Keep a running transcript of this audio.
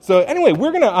So anyway,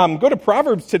 we're going to go to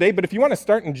Proverbs today, but if you want to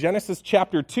start in Genesis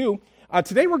chapter 2,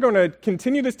 today we're going to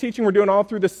continue this teaching we're doing all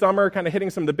through the summer, kind of hitting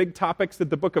some of the big topics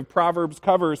that the book of Proverbs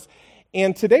covers.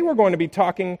 And today we're going to be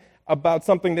talking about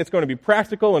something that's going to be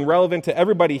practical and relevant to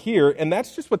everybody here, and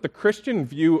that's just what the Christian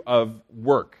view of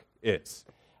work is.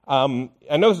 I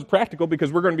know this is practical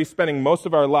because we're going to be spending most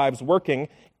of our lives working,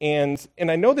 and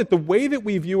I know that the way that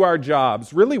we view our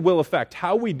jobs really will affect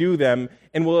how we do them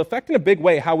and will affect in a big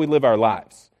way how we live our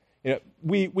lives. You know,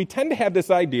 we tend to have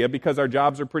this idea, because our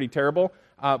jobs are pretty terrible,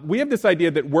 we have this idea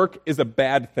that work is a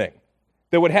bad thing.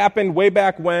 That what happened way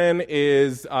back when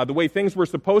is the way things were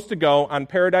supposed to go on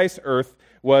Paradise Earth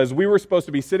was we were supposed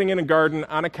to be sitting in a garden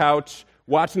on a couch,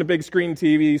 watching a big screen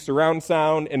TV, surround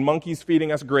sound, and monkeys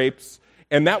feeding us grapes,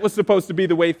 and that was supposed to be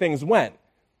the way things went.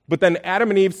 But then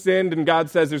Adam and Eve sinned, and God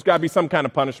says there's got to be some kind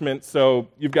of punishment, so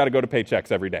you've got to go to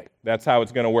paychecks every day. That's how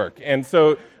it's going to work. And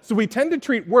so we tend to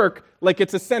treat work like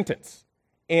it's a sentence.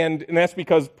 And that's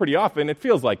because pretty often it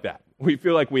feels like that. We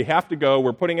feel like we have to go,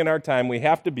 we're putting in our time, we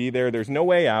have to be there, there's no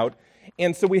way out.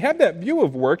 And so we have that view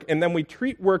of work, and then we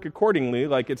treat work accordingly,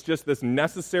 like it's just this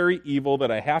necessary evil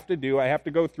that I have to do, I have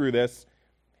to go through this.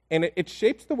 And it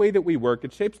shapes the way that we work,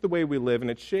 it shapes the way we live, and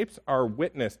it shapes our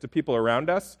witness to people around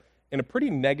us in a pretty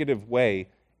negative way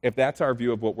if that's our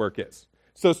view of what work is.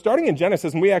 So starting in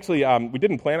Genesis, and we actually, we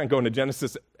didn't plan on going to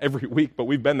Genesis every week, but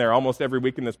we've been there almost every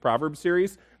week in this Proverbs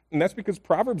series, and that's because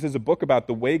Proverbs is a book about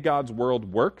the way God's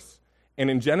world works, and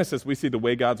in Genesis we see the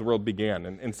way God's world began.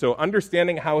 And so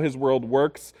understanding how his world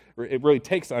works, it really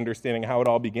takes understanding how it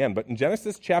all began. But in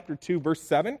Genesis chapter 2, verse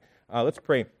 7, let's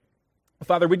pray.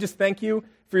 Father, we just thank you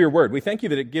for your word. We thank you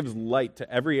that it gives light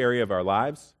to every area of our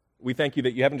lives. We thank you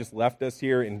that you haven't just left us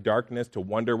here in darkness to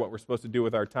wonder what we're supposed to do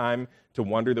with our time, to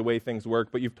wonder the way things work,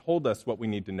 but you've told us what we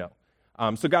need to know.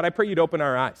 So God, I pray you'd open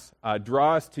our eyes,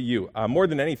 draw us to you. More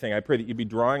than anything, I pray that you'd be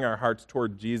drawing our hearts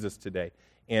toward Jesus today.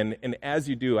 And as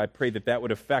you do, I pray that that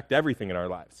would affect everything in our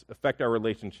lives, affect our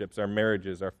relationships, our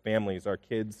marriages, our families, our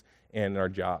kids, and our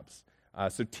jobs.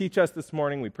 So teach us this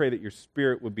morning. We pray that your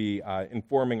Spirit would be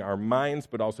informing our minds,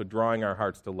 but also drawing our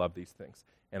hearts to love these things.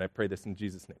 And I pray this in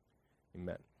Jesus' name.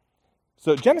 Amen.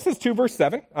 So Genesis 2, verse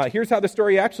 7, here's how the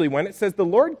story actually went. It says, "The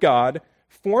Lord God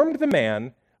formed the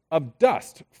man of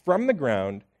dust from the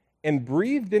ground and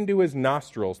breathed into his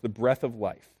nostrils the breath of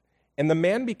life, and the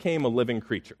man became a living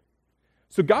creature."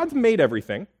 So God's made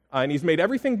everything, and he's made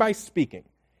everything by speaking.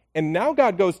 And now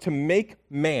God goes to make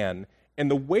man,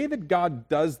 and the way that God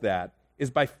does that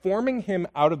is by forming him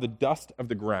out of the dust of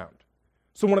the ground.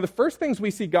 So one of the first things we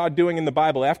see God doing in the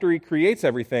Bible after he creates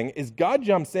everything is God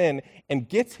jumps in and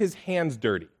gets his hands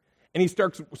dirty. And he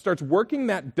starts working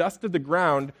that dust of the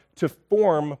ground to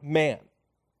form man.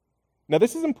 Now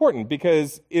this is important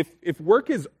because if work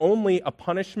is only a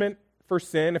punishment for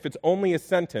sin, if it's only a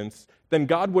sentence, then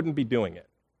God wouldn't be doing it.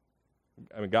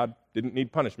 I mean, God didn't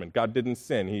need punishment. God didn't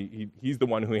sin. He's the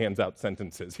one who hands out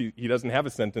sentences. He doesn't have a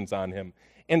sentence on him.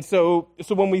 And so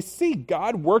when we see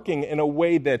God working in a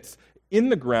way that's in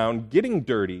the ground, getting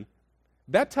dirty,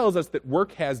 that tells us that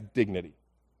work has dignity.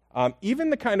 Even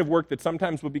the kind of work that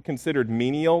sometimes would be considered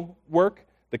menial work,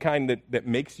 the kind that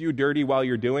makes you dirty while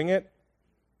you're doing it,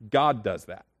 God does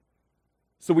that.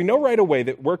 So we know right away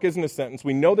that work isn't a sentence.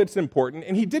 We know that it's important,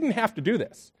 and he didn't have to do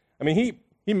this. I mean,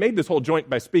 he made this whole joint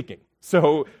by speaking.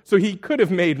 So he could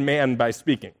have made man by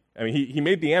speaking. I mean, he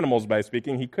made the animals by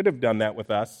speaking. He could have done that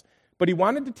with us, but he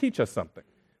wanted to teach us something.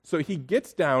 So he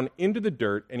gets down into the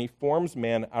dirt, and he forms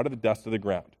man out of the dust of the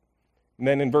ground. And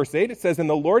then in verse 8 it says, "And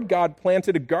the Lord God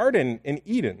planted a garden in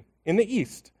Eden in the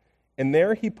east, and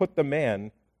there he put the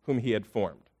man whom he had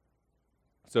formed."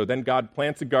 So then God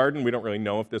plants a garden. We don't really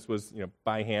know if this was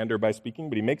by hand or by speaking,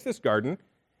 but he makes this garden,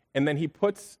 and then he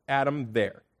puts Adam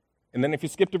there. And then if you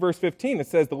skip to verse 15, it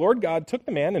says, "The Lord God took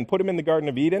the man and put him in the Garden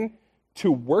of Eden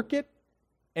to work it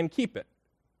and keep it."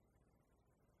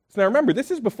 So now remember,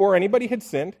 this is before anybody had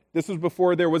sinned. This was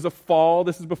before there was a fall.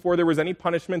 This is before there was any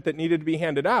punishment that needed to be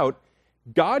handed out.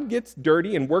 God gets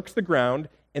dirty and works the ground,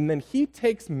 and then he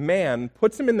takes man,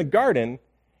 puts him in the garden,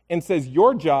 and says,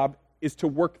 "Your job is to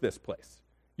work this place.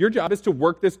 Your job is to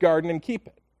work this garden and keep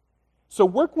it." So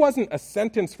work wasn't a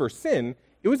sentence for sin.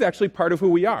 It was actually part of who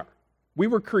we are. We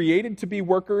were created to be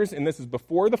workers, and this is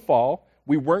before the fall.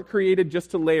 We weren't created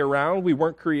just to lay around. We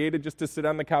weren't created just to sit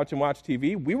on the couch and watch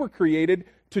TV. We were created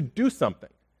to do something,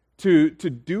 to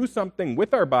do something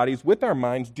with our bodies, with our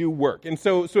minds, do work. And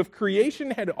so if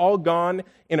creation had all gone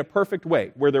in a perfect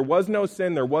way, where there was no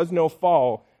sin, there was no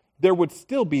fall, there would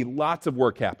still be lots of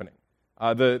work happening.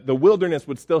 The wilderness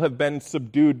would still have been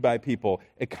subdued by people.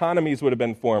 Economies would have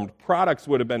been formed. Products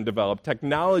would have been developed.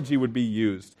 Technology would be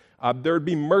used. There would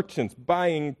be merchants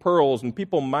buying pearls and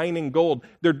people mining gold.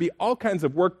 There'd be all kinds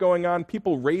of work going on,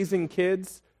 people raising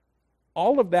kids.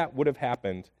 All of that would have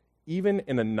happened even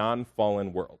in a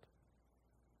non-fallen world.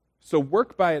 So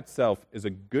work by itself is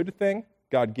a good thing.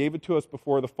 God gave it to us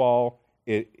before the fall,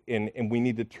 and we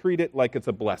need to treat it like it's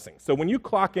a blessing. So when you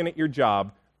clock in at your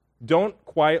job, don't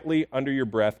quietly, under your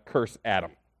breath, curse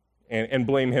Adam and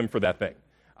blame him for that thing.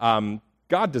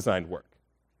 God designed work.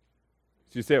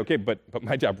 So you say, okay, but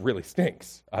my job really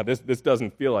stinks. This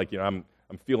doesn't feel like, I'm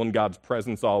feeling God's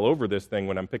presence all over this thing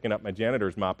when I'm picking up my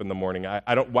janitor's mop in the morning.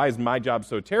 Why is my job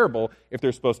so terrible if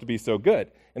they're supposed to be so good?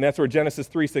 And that's where Genesis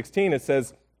 3:16, it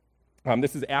says,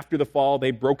 this is after the fall, they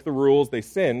broke the rules, they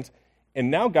sinned, and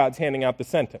now God's handing out the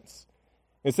sentence.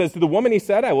 It says, to the woman he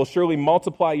said, I will surely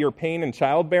multiply your pain in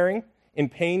childbearing. In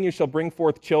pain you shall bring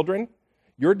forth children.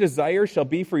 Your desire shall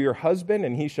be for your husband,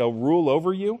 and he shall rule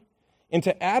over you. And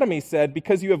to Adam he said,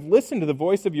 because you have listened to the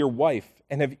voice of your wife,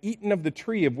 and have eaten of the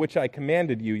tree of which I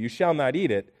commanded you, you shall not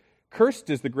eat it. Cursed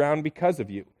is the ground because of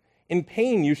you. In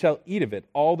pain you shall eat of it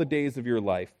all the days of your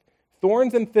life.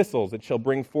 Thorns and thistles it shall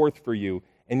bring forth for you,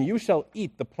 and you shall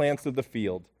eat the plants of the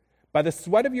field. By the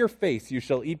sweat of your face you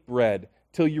shall eat bread,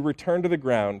 till you return to the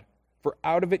ground, for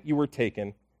out of it you were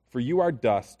taken, for you are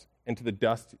dust, and to the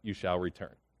dust you shall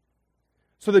return.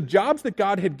 So the jobs that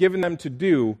God had given them to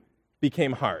do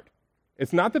became hard.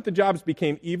 It's not that the jobs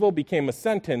became evil, became a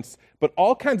sentence, but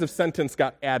all kinds of sentence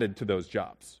got added to those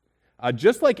jobs.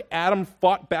 Just like Adam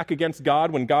fought back against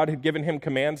God when God had given him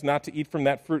commands not to eat from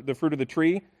that fruit, the fruit of the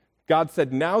tree, God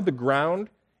said, now the ground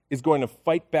is going to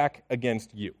fight back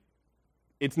against you.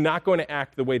 It's not going to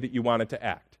act the way that you want it to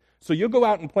act. So you'll go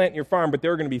out and plant your farm, but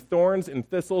there are going to be thorns and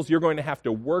thistles. You're going to have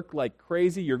to work like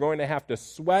crazy. You're going to have to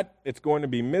sweat. It's going to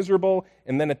be miserable.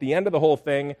 And then at the end of the whole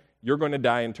thing, you're going to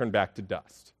die and turn back to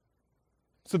dust.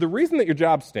 So the reason that your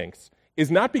job stinks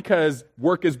is not because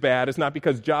work is bad. It's not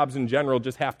because jobs in general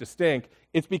just have to stink.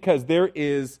 It's because there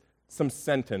is some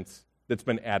sentence that's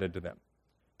been added to them.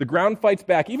 The ground fights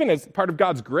back, even as part of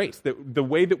God's grace. The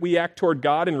way that we act toward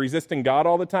God and resisting God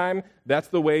all the time, that's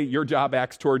the way your job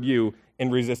acts toward you in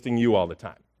resisting you all the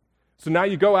time. So now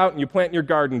you go out and you plant your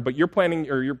garden, but you're planting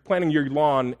your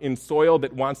lawn in soil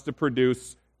that wants to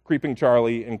produce creeping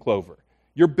Charlie and clover.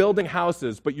 You're building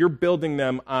houses, but you're building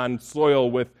them on soil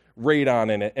with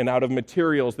radon in it and out of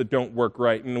materials that don't work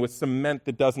right and with cement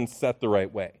that doesn't set the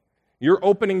right way. You're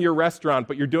opening your restaurant,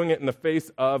 but you're doing it in the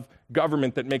face of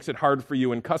government that makes it hard for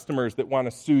you and customers that want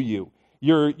to sue you.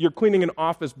 You're cleaning an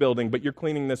office building, but you're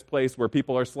cleaning this place where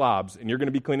people are slobs, and you're going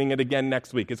to be cleaning it again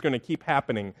next week. It's going to keep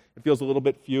happening. It feels a little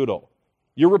bit futile.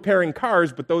 You're repairing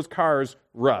cars, but those cars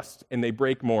rust, and they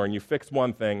break more, and you fix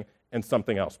one thing, and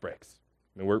something else breaks.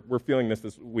 I mean, we're feeling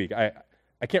this week. I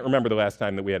can't remember the last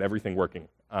time that we had everything working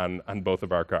on both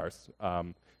of our cars.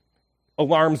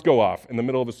 Alarms go off in the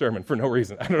middle of a sermon for no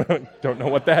reason. I don't know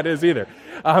what that is either.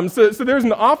 So there's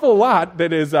an awful lot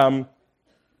that is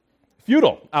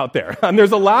futile out there. And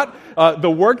there's a lot, the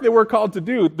work that we're called to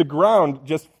do, the ground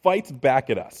just fights back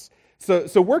at us.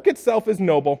 So work itself is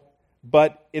noble,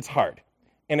 but it's hard.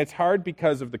 And it's hard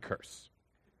because of the curse.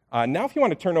 Now if you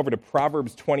want to turn over to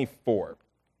Proverbs 24.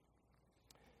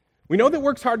 We know that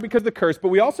work's hard because of the curse, but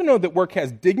we also know that work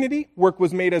has dignity. Work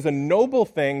was made as a noble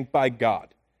thing by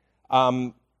God.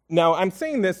 Now, I'm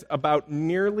saying this about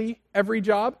nearly every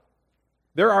job.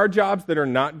 There are jobs that are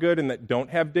not good and that don't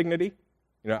have dignity.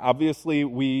 Obviously,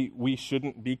 we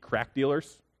shouldn't be crack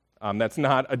dealers. That's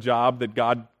not a job that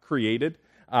God created.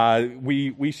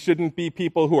 We shouldn't be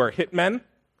people who are hitmen.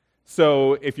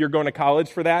 So if you're going to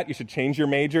college for that, you should change your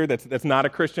major. That's not a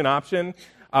Christian option.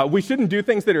 We shouldn't do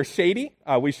things that are shady.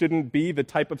 We shouldn't be the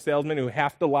type of salesmen who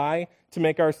have to lie to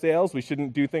make our sales. We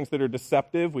shouldn't do things that are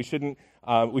deceptive. We shouldn't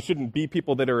be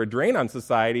people that are a drain on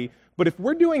society. But if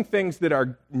we're doing things that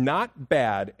are not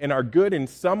bad and are good in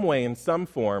some way, in some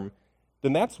form,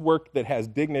 then that's work that has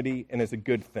dignity and is a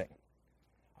good thing.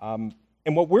 And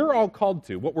what we're all called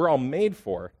to, what we're all made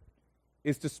for,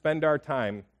 is to spend our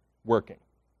time working.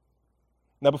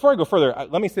 Now, before I go further,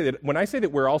 let me say that when I say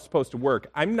that we're all supposed to work,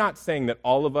 I'm not saying that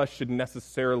all of us should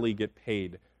necessarily get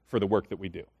paid for the work that we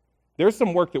do. There's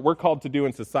some work that we're called to do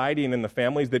in society and in the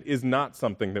families that is not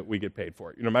something that we get paid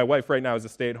for. My wife right now is a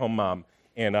stay-at-home mom,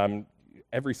 and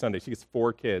every Sunday she gets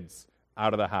 4 kids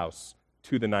out of the house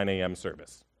to the 9 a.m.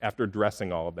 service after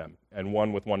dressing all of them, and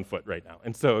one with 1 foot right now.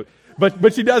 And so,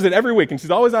 but she does it every week, and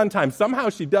she's always on time. Somehow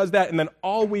she does that, and then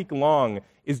all week long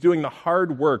is doing the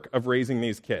hard work of raising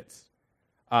these kids.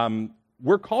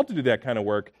 We're called to do that kind of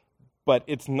work, but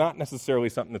it's not necessarily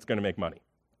something that's going to make money.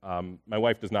 My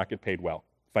wife does not get paid well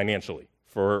financially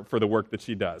for the work that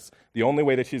she does. The only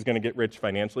way that she's going to get rich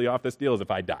financially off this deal is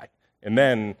if I die. And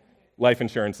then life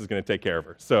insurance is going to take care of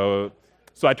her. So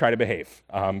I try to behave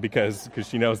because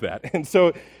she knows that. And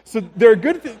so there are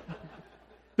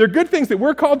good things that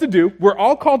we're called to do. We're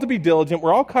all called to be diligent.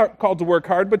 We're all called to work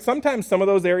hard, but sometimes some of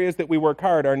those areas that we work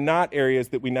hard are not areas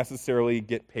that we necessarily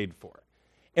get paid for.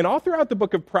 And all throughout the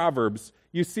book of Proverbs,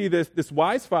 you see this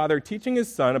wise father teaching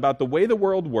his son about the way the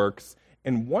world works,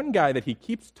 and one guy that he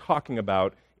keeps talking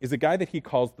about is a guy that he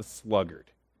calls the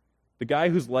sluggard, the guy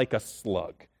who's like a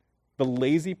slug, the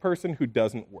lazy person who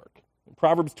doesn't work. In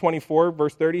Proverbs 24,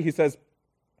 verse 30, he says,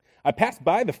 I passed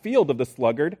by the field of the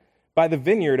sluggard, by the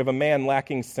vineyard of a man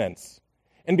lacking sense.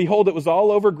 And behold, it was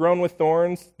all overgrown with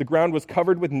thorns, the ground was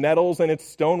covered with nettles, and its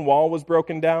stone wall was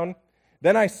broken down.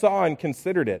 Then I saw and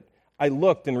considered it. I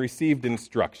looked and received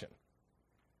instruction.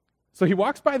 So he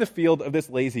walks by the field of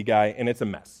this lazy guy, and it's a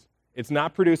mess. It's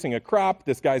not producing a crop.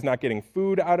 This guy's not getting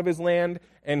food out of his land.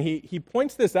 And he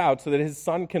points this out so that his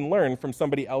son can learn from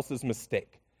somebody else's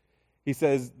mistake. He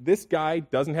says, this guy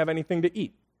doesn't have anything to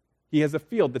eat. He has a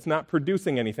field that's not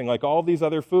producing anything like all these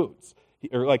other foods,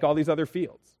 or like all these other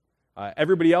fields.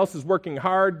 Everybody else is working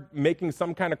hard, making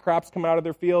some kind of crops come out of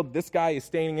their field. This guy is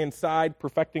staying inside,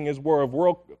 perfecting his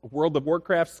World of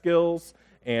Warcraft skills,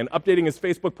 and updating his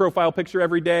Facebook profile picture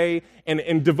every day,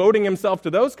 and devoting himself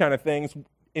to those kind of things,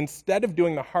 instead of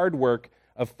doing the hard work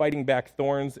of fighting back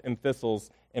thorns and thistles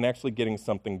and actually getting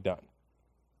something done.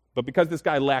 But because this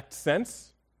guy lacked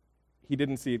sense, he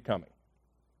didn't see it coming.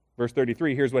 Verse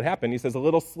 33, here's what happened. He says, a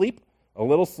little sleep, a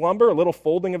little slumber, a little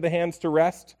folding of the hands to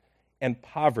rest, and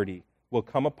poverty will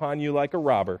come upon you like a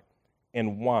robber,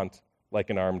 and want like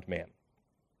an armed man.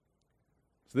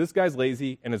 So this guy's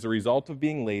lazy, and as a result of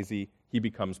being lazy, he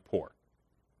becomes poor.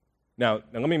 Now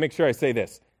let me make sure I say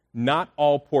this. Not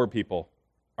all poor people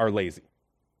are lazy.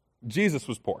 Jesus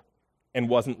was poor and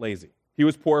wasn't lazy. He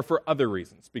was poor for other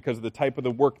reasons, because of the type of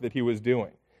the work that he was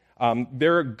doing.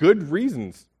 There are good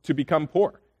reasons to become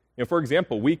poor. For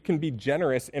example, we can be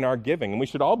generous in our giving, and we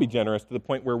should all be generous to the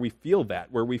point where we feel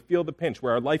that, where we feel the pinch,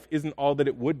 where our life isn't all that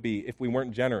it would be if we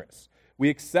weren't generous. We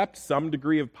accept some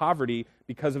degree of poverty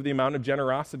because of the amount of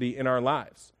generosity in our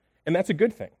lives, and that's a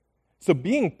good thing. So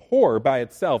being poor by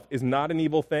itself is not an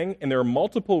evil thing, and there are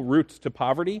multiple routes to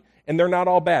poverty, and they're not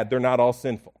all bad, they're not all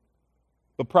sinful.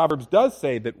 But Proverbs does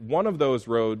say that one of those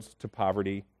roads to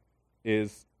poverty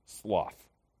is sloth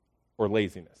or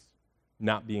laziness,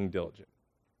 not being diligent.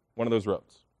 One of those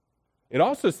roads. It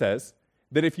also says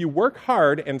that if you work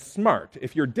hard and smart,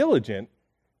 if you're diligent,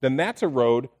 then that's a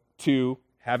road to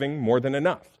having more than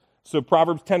enough. So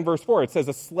Proverbs 10 verse 4, it says,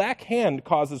 a slack hand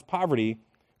causes poverty,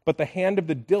 but the hand of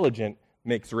the diligent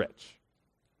makes rich.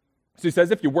 So he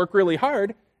says if you work really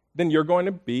hard, then you're going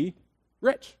to be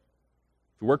rich.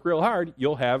 If you work real hard,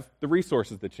 you'll have the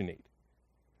resources that you need.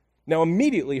 Now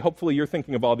immediately, hopefully you're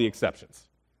thinking of all the exceptions.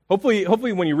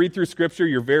 Hopefully, when you read through Scripture,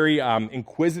 you're very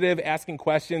inquisitive, asking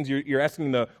questions. You're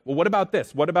asking well, what about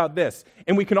this? What about this?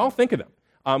 And we can all think of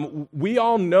them. We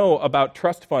all know about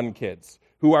trust fund kids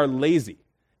who are lazy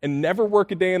and never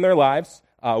work a day in their lives,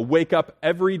 wake up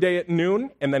every day at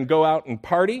noon, and then go out and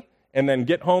party, and then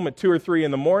get home at 2 or 3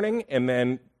 in the morning, and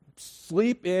then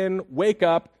sleep in, wake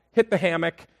up, hit the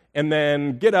hammock, and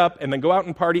then get up and then go out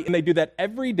and party, and they do that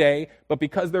every day, but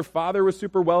because their father was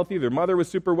super wealthy, their mother was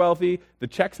super wealthy, the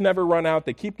checks never run out,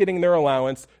 they keep getting their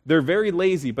allowance, they're very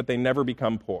lazy, but they never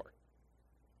become poor.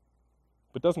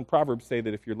 But doesn't Proverbs say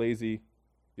that if you're lazy,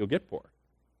 you'll get poor?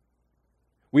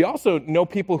 We also know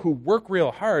people who work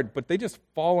real hard, but they just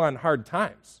fall on hard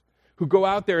times, who go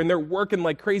out there and they're working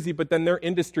like crazy, but then their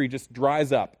industry just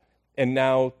dries up, and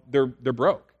now they're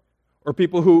broke. Or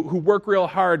people who work real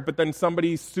hard, but then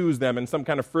somebody sues them in some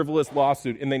kind of frivolous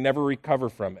lawsuit and they never recover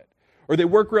from it. Or they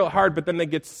work real hard, but then they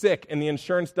get sick and the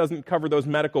insurance doesn't cover those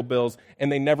medical bills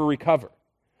and they never recover.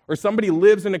 Or somebody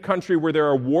lives in a country where there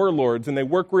are warlords and they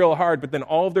work real hard, but then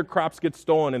all of their crops get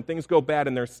stolen and things go bad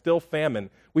and there's still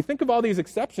famine. We think of all these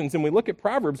exceptions and we look at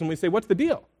Proverbs and we say, what's the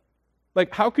deal?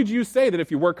 Like, how could you say that if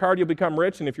you work hard, you'll become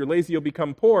rich, and if you're lazy, you'll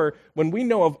become poor, when we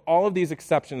know of all of these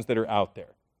exceptions that are out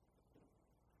there?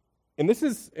 And this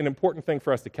is an important thing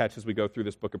for us to catch as we go through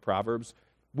this book of Proverbs.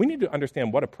 We need to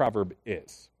understand what a proverb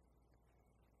is.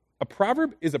 A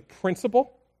proverb is a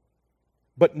principle,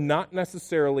 but not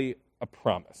necessarily a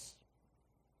promise.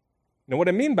 Now, what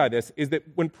I mean by this is that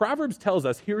when Proverbs tells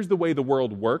us, here's the way the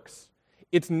world works,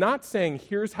 it's not saying,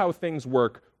 here's how things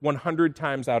work 100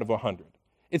 times out of 100.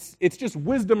 It's just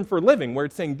wisdom for living, where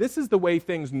it's saying, this is the way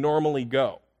things normally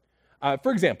go.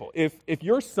 For example, if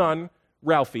your son,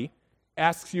 Ralphie,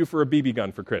 asks you for a BB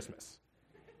gun for Christmas.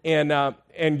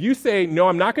 And you say, no,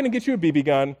 I'm not going to get you a BB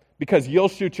gun because you'll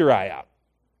shoot your eye out.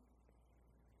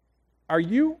 Are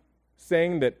you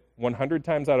saying that 100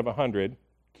 times out of 100,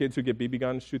 kids who get BB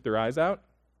guns shoot their eyes out?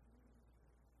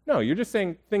 No, you're just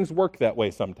saying things work that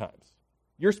way sometimes.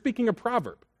 You're speaking a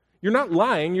proverb. You're not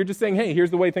lying. You're just saying, hey,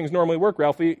 here's the way things normally work,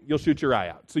 Ralphie. You'll shoot your eye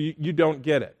out. So you don't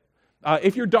get it.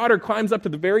 If your daughter climbs up to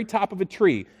the very top of a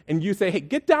tree and you say, hey,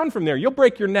 get down from there, you'll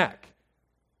break your neck.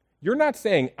 You're not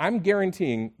saying, I'm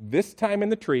guaranteeing this time in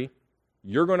the tree,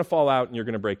 you're going to fall out and you're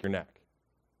going to break your neck.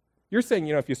 You're saying,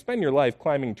 if you spend your life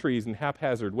climbing trees in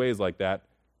haphazard ways like that,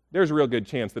 there's a real good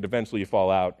chance that eventually you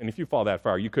fall out, and if you fall that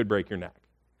far, you could break your neck.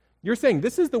 You're saying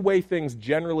this is the way things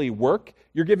generally work.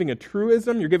 You're giving a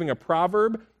truism. You're giving a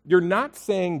proverb. You're not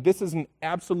saying this is an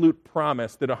absolute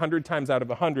promise that 100 times out of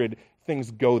 100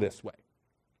 things go this way.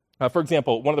 For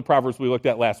example, one of the proverbs we looked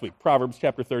at last week, Proverbs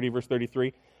chapter 30, verse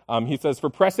 33, he says, for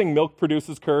pressing milk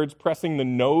produces curds, pressing the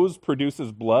nose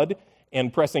produces blood,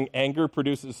 and pressing anger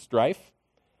produces strife.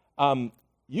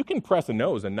 You can press a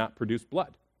nose and not produce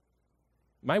blood.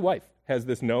 My wife has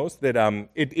this nose that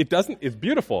it's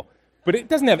beautiful, but it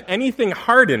doesn't have anything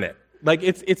hard in it. Like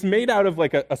it's made out of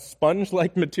like a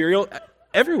sponge-like material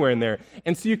everywhere in there.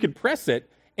 And so you could press it,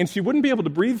 and she wouldn't be able to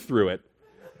breathe through it,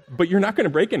 but you're not going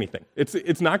to break anything.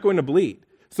 It's not going to bleed.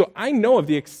 So I know of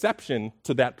the exception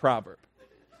to that proverb.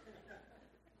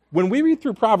 When we read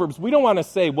through Proverbs, we don't want to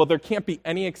say, well, there can't be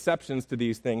any exceptions to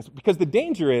these things, because the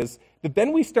danger is that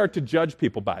then we start to judge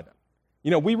people by them.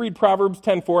 We read Proverbs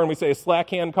 10:4 and we say, a slack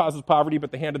hand causes poverty,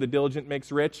 but the hand of the diligent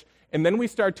makes rich. And then we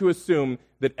start to assume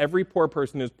that every poor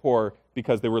person is poor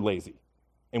because they were lazy.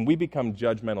 And we become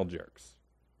judgmental jerks.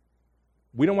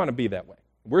 We don't want to be that way.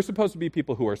 We're supposed to be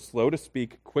people who are slow to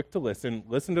speak, quick to listen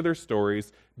to their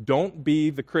stories. Don't be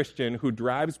the Christian who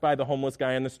drives by the homeless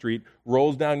guy on the street,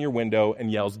 rolls down your window,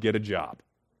 and yells, get a job.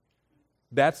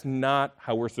 That's not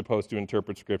how we're supposed to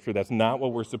interpret Scripture. That's not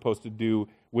what we're supposed to do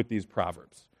with these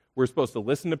Proverbs. We're supposed to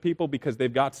listen to people because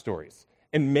they've got stories.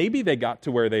 And maybe they got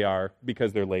to where they are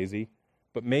because they're lazy,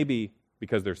 but maybe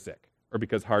because they're sick, or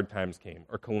because hard times came,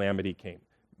 or calamity came.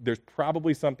 There's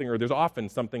probably something, or there's often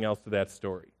something else to that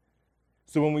story.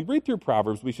 So when we read through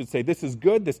Proverbs, we should say, this is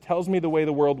good, this tells me the way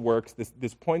the world works,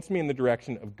 this points me in the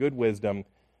direction of good wisdom,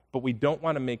 but we don't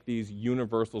want to make these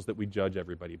universals that we judge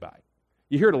everybody by.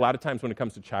 You hear it a lot of times when it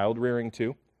comes to child rearing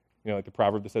too. Like the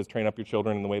proverb that says, train up your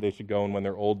children in the way they should go, and when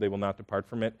they're old, they will not depart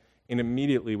from it. And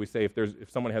immediately we say,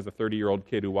 if someone has a 30-year-old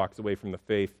kid who walks away from the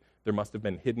faith, there must have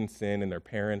been hidden sin in their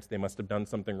parents. They must have done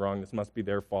something wrong. This must be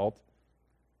their fault.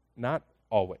 Not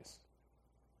always.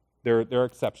 There are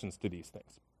exceptions to these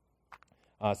things.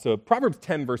 So Proverbs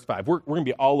 10, verse 5. We're going to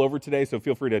be all over today, so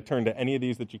feel free to turn to any of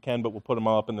these that you can, but we'll put them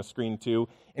all up on the screen too.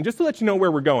 And just to let you know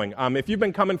where we're going, if you've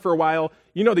been coming for a while,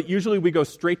 you know that usually we go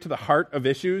straight to the heart of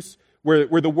issues, where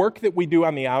the work that we do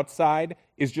on the outside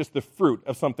is just the fruit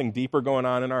of something deeper going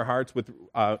on in our hearts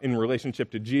in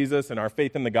relationship to Jesus and our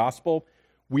faith in the gospel.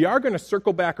 We are going to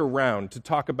circle back around to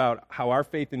talk about how our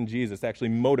faith in Jesus actually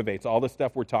motivates all the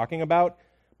stuff we're talking about.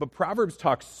 But Proverbs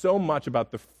talks so much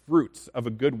about the fruits of a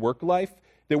good work life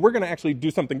that we're going to actually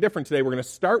do something different today. We're going to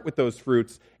start with those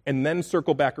fruits and then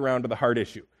circle back around to the heart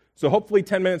issue. So hopefully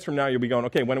 10 minutes from now, you'll be going,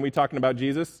 okay, when are we talking about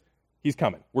Jesus? He's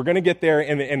coming. We're going to get there,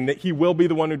 and he will be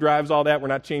the one who drives all that. We're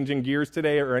not changing gears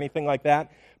today or anything like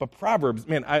that. But Proverbs,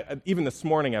 man, even this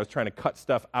morning I was trying to cut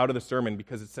stuff out of the sermon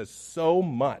because it says so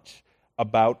much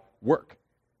about work,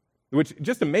 which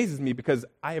just amazes me because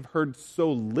I have heard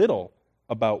so little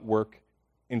about work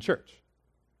in church,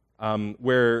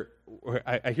 where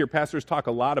I hear pastors talk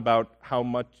a lot about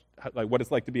what it's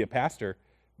like to be a pastor,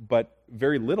 but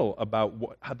very little about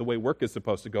how the way work is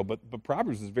supposed to go. But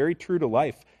Proverbs is very true to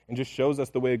life and just shows us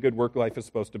the way a good work life is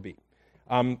supposed to be.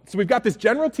 So we've got this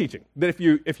general teaching that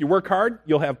if you work hard,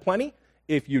 you'll have plenty.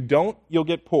 If you don't, you'll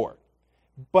get poor.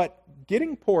 But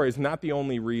getting poor is not the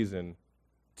only reason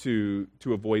to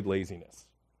avoid laziness.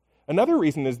 Another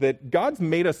reason is that God's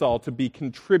made us all to be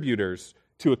contributors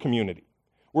to a community.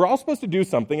 We're all supposed to do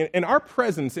something, and our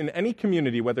presence in any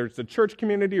community, whether it's a church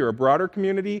community or a broader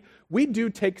community, we do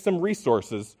take some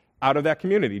resources out of that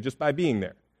community just by being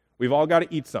there. We've all got to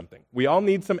eat something. We all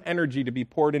need some energy to be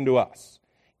poured into us.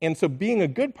 And so being a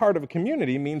good part of a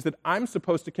community means that I'm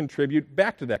supposed to contribute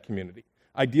back to that community.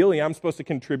 Ideally, I'm supposed to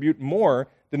contribute more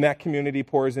than that community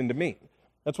pours into me.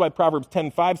 That's why Proverbs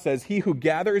 10:5 says, he who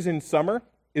gathers in summer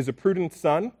is a prudent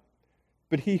son,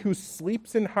 but he who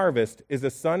sleeps in harvest is a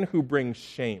son who brings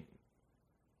shame.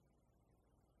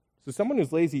 So someone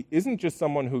who's lazy isn't just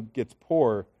someone who gets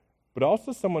poor, but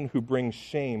also someone who brings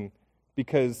shame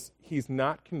because he's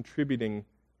not contributing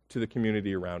to the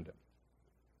community around him.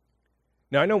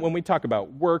 Now, I know when we talk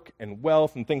about work and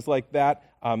wealth and things like that,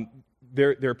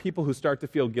 there are people who start to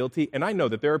feel guilty, and I know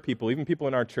that there are people, even people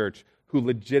in our church, who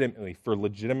legitimately, for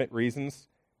legitimate reasons,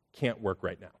 can't work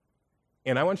right now.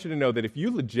 And I want you to know that if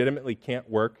you legitimately can't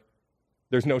work,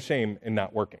 there's no shame in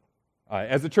not working.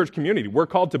 As a church community, we're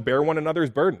called to bear one another's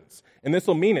burdens. And this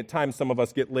will mean at times some of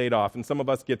us get laid off and some of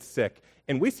us get sick.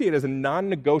 And we see it as a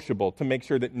non-negotiable to make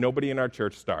sure that nobody in our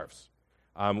church starves.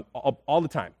 All the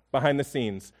time, behind the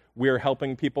scenes, we're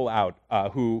helping people out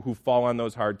who fall on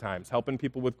those hard times, helping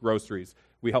people with groceries.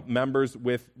 We help members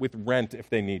with rent if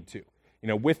they need to.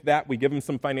 With that, we give them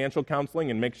some financial counseling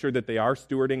and make sure that they are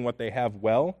stewarding what they have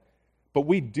well. But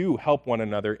we do help one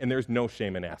another, and there's no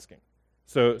shame in asking.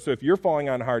 So if you're falling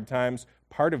on hard times,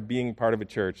 part of being part of a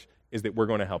church is that we're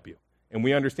going to help you. And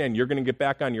we understand you're going to get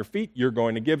back on your feet, you're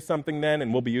going to give something then,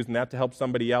 and we'll be using that to help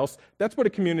somebody else. That's what a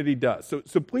community does.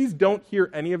 So please don't hear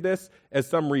any of this as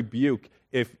some rebuke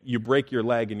if you break your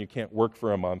leg and you can't work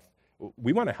for a month.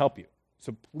 We want to help you.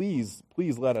 So please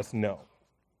let us know.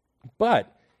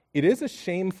 But it is a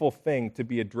shameful thing to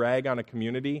be a drag on a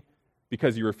community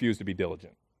because you refuse to be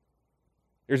diligent.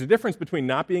 There's a difference between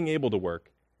not being able to work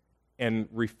and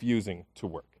refusing to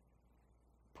work.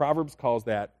 Proverbs calls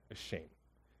that a shame.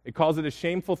 It calls it a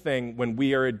shameful thing when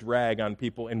we are a drag on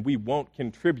people and we won't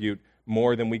contribute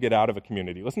more than we get out of a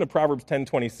community. Listen to Proverbs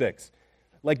 10:26.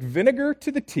 Like vinegar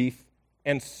to the teeth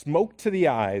and smoke to the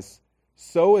eyes,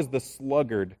 so is the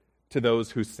sluggard to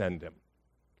those who send him.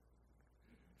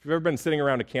 If you've ever been sitting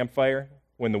around a campfire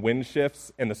when the wind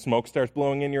shifts and the smoke starts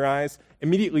blowing in your eyes,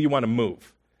 immediately you want to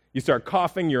move. You start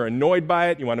coughing, you're annoyed by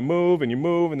it, you want to move, and you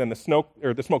move, and then the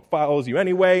smoke follows you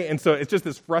anyway, and so it's just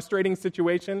this frustrating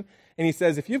situation. And he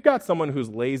says, if you've got someone who's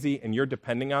lazy and you're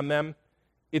depending on them,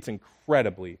 it's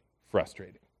incredibly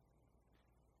frustrating.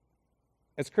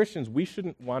 As Christians, we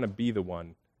shouldn't want to be the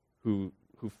one who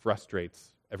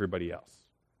frustrates everybody else.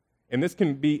 And this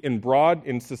can be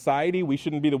in society, we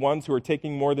shouldn't be the ones who are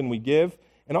taking more than we give,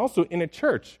 and also in a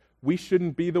church, we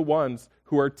shouldn't be the ones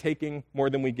who are taking more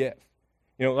than we give.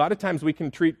 A lot of times we can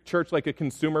treat church like a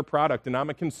consumer product, and I'm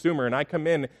a consumer, and I come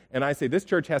in and I say, this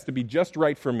church has to be just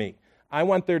right for me. I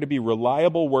want there to be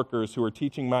reliable workers who are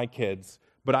teaching my kids,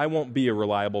 but I won't be a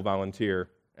reliable volunteer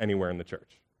anywhere in the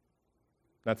church.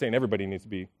 I'm not saying everybody needs to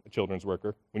be a children's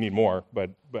worker. We need more, but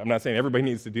I'm not saying everybody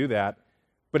needs to do that.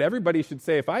 But everybody should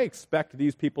say, if I expect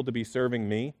these people to be serving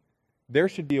me, there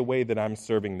should be a way that I'm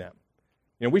serving them.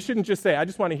 We shouldn't just say, I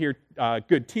just want to hear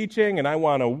good teaching, and I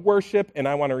want to worship, and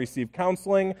I want to receive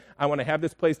counseling. I want to have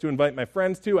this place to invite my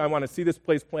friends to. I want to see this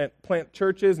place plant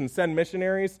churches and send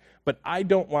missionaries, but I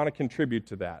don't want to contribute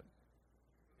to that.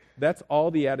 That's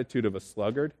all the attitude of a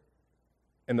sluggard,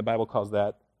 and the Bible calls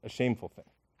that a shameful thing.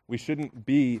 We shouldn't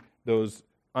be those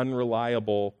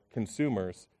unreliable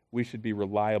consumers. We should be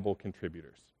reliable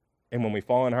contributors. And when we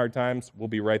fall in hard times, we'll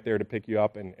be right there to pick you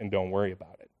up, and don't worry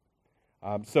about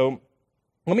it. So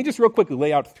let me just real quickly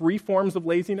lay out 3 forms of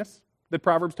laziness that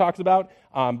Proverbs talks about,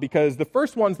 because the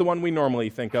first one's the one we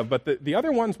normally think of, but the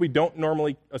other ones we don't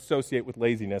normally associate with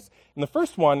laziness. And the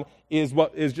first one is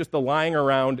what is just the lying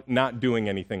around, not doing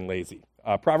anything lazy.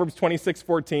 Proverbs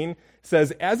 26:14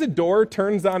 says, as a door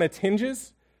turns on its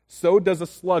hinges, so does a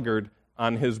sluggard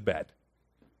on his bed.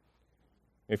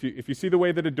 If you see the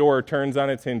way that a door turns on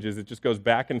its hinges, it just goes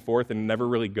back and forth and never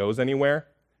really goes anywhere.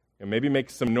 It maybe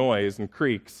makes some noise and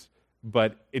creaks,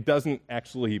 but it doesn't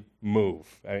actually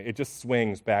move. It just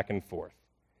swings back and forth.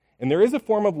 And there is a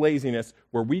form of laziness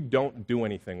where we don't do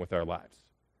anything with our lives.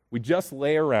 We just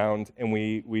lay around and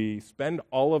we spend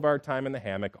all of our time in the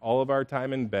hammock, all of our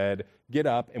time in bed, get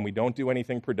up, and we don't do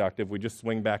anything productive. We just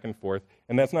swing back and forth,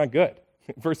 and that's not good.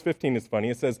 Verse 15 is funny.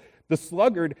 It says, the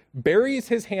sluggard buries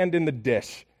his hand in the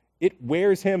dish. It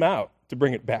wears him out to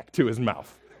bring it back to his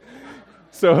mouth.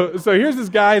 So here's this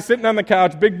guy sitting on the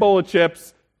couch, big bowl of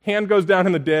chips, hand goes down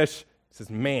in the dish. He says,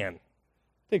 man,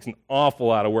 it takes an awful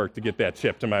lot of work to get that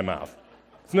chip to my mouth.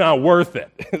 It's not worth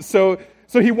it. So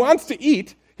he wants to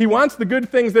eat. He wants the good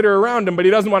things that are around him, but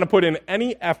he doesn't want to put in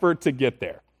any effort to get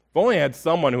there. If only I had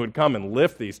someone who would come and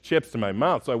lift these chips to my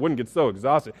mouth so I wouldn't get so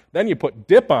exhausted. Then you put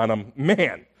dip on them.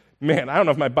 Man, I don't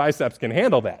know if my biceps can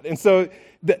handle that. And so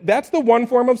that's the one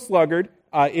form of sluggard,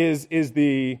 is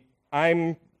the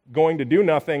I'm going to do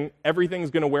nothing, everything's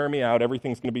going to wear me out,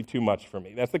 everything's going to be too much for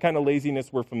me. That's the kind of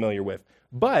laziness we're familiar with.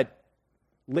 But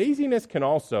laziness can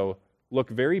also look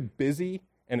very busy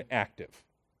and active.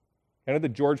 Kind of the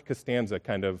George Costanza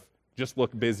kind of just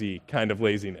look busy kind of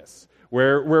laziness,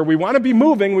 where we want to be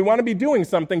moving, we want to be doing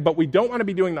something, but we don't want to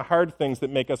be doing the hard things that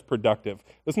make us productive.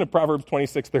 Listen to Proverbs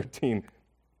 26:13.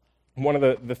 One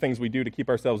of the things we do to keep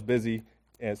ourselves busy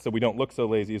so we don't look so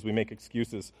lazy is we make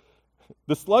excuses.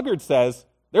 The sluggard says,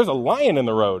 there's a lion in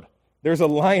the road. There's a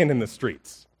lion in the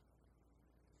streets.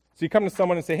 So you come to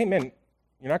someone and say, hey, man,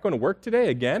 you're not going to work today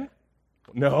again?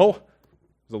 No,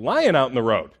 there's a lion out in the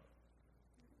road.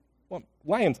 Well,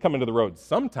 lions come into the road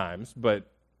sometimes, but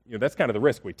that's kind of the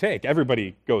risk we take.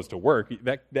 Everybody goes to work.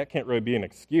 That can't really be an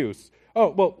excuse. Oh,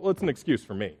 well, it's an excuse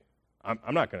for me.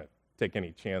 I'm not going to take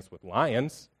any chance with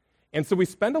lions. And so we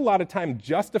spend a lot of time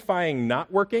justifying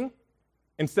not working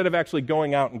instead of actually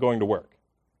going out and going to work.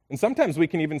 And sometimes we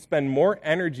can even spend more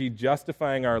energy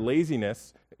justifying our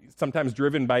laziness, sometimes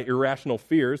driven by irrational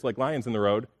fears like lions in the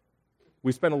road.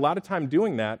 We spend a lot of time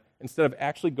doing that instead of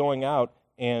actually going out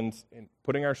and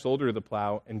putting our shoulder to the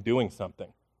plow and doing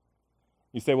something.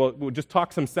 You say, well, we'll just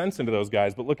talk some sense into those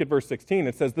guys, but look at verse 16.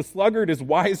 It says, the sluggard is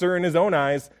wiser in his own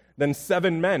eyes than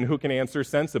 7 men who can answer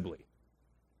sensibly.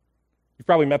 You've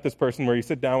probably met this person where you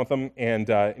sit down with them and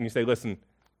you say, listen,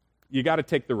 you got to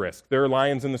take the risk. There are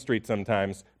lions in the street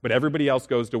sometimes, but everybody else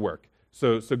goes to work.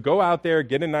 So go out there,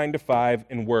 get a 9 to 5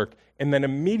 and work, and then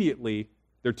immediately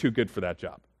they're too good for that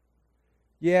job.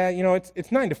 Yeah,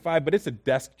 it's 9 to 5, but it's a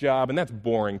desk job, and that's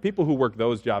boring. People who work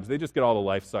those jobs, they just get all the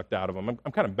life sucked out of them.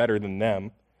 I'm kind of better than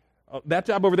them. That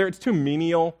job over there, it's too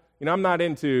menial. I'm not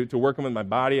into working with my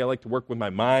body. I like to work with my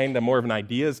mind. I'm more of an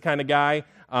ideas kind of guy.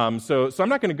 So I'm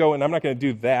not going to go and I'm not going to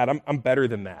do that. I'm better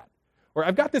than that. Or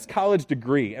I've got this college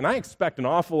degree, and I expect an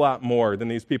awful lot more than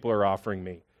these people are offering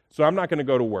me. So I'm not going to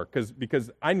go to work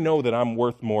because I know that I'm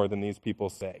worth more than these people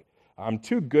say. I'm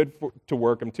too good to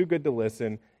work. I'm too good to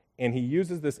listen. And he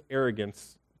uses this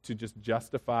arrogance to just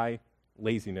justify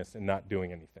laziness and not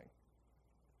doing anything.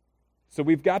 So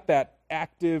we've got that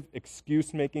active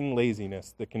excuse-making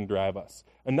laziness that can drive us.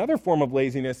 Another form of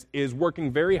laziness is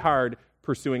working very hard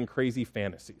pursuing crazy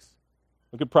fantasies.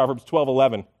 Look at Proverbs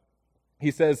 12:11.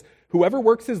 He says, whoever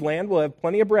works his land will have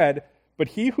plenty of bread, but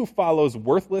he who follows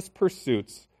worthless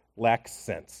pursuits lacks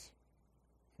sense.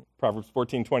 Proverbs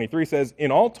 14:23 says,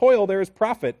 in all toil there is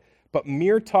profit, but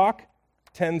mere talk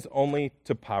tends only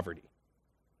to poverty.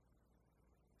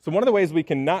 So one of the ways we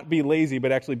can not be lazy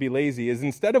but actually be lazy is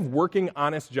instead of working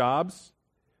honest jobs,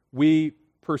 we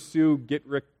pursue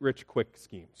get-rich-quick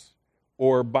schemes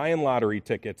or buying lottery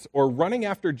tickets or running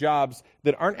after jobs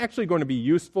that aren't actually going to be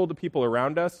useful to people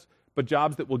around us, but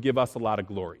jobs that will give us a lot of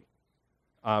glory.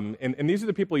 And these are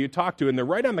the people you talk to, and they're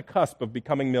right on the cusp of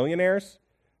becoming millionaires,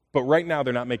 but right now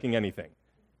they're not making anything.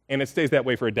 And it stays that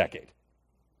way for a decade.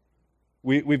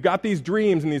 We've got these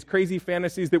dreams and these crazy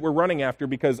fantasies that we're running after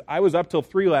because I was up till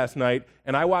 3 last night,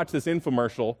 and I watched this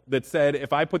infomercial that said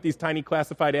if I put these tiny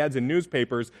classified ads in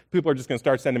newspapers, people are just going to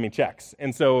start sending me checks.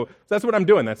 And so that's what I'm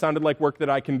doing. That sounded like work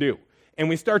that I can do. And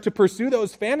we start to pursue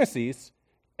those fantasies,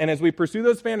 and as we pursue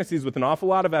those fantasies with an awful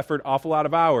lot of effort, awful lot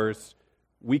of hours,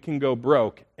 we can go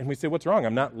broke. And we say, what's wrong?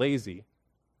 I'm not lazy.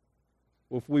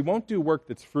 Well, if we won't do work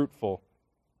that's fruitful,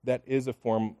 that is a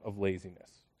form of laziness.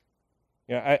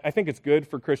 I think it's good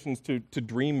for Christians to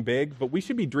dream big, but we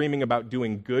should be dreaming about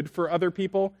doing good for other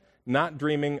people, not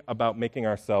dreaming about making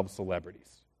ourselves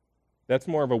celebrities. That's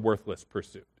more of a worthless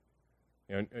pursuit.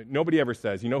 Nobody ever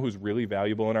says, who's really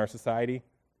valuable in our society?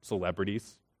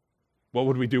 Celebrities. What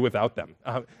would we do without them?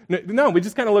 No, we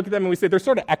just kind of look at them and we say they're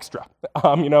sort of extra.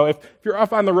 If you're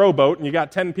off on the rowboat and you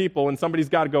got 10 people and somebody's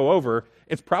got to go over,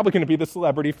 it's probably going to be the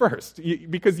celebrity first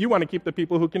because you want to keep the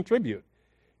people who contribute.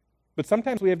 But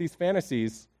sometimes we have these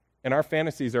fantasies, and our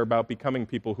fantasies are about becoming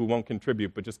people who won't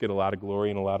contribute but just get a lot of glory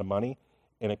and a lot of money,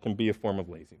 and it can be a form of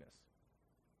laziness.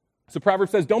 So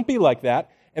Proverbs says, don't be like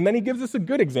that. And then he gives us a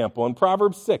good example. In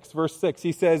Proverbs 6, verse 6,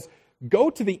 he says, go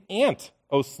to the ant,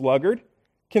 O sluggard,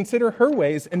 consider her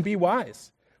ways and be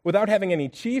wise. Without having any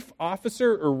chief,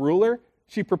 officer, or ruler,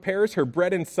 she prepares her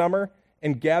bread in summer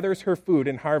and gathers her food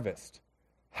in harvest.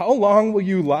 How long will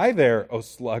you lie there, O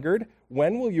sluggard?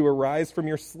 When will you arise from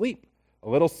your sleep? A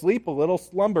little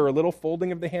slumber, a little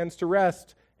folding of the hands to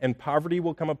rest, and poverty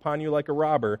will come upon you like a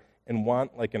robber, and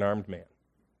want like an armed man.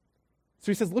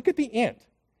 So he says, look at the ant.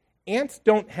 Ants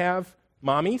don't have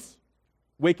mommies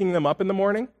waking them up in the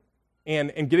morning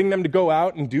and getting them to go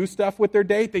out and do stuff with their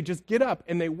day. They just get up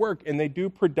and they work and they do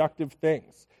productive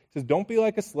things. He says, don't be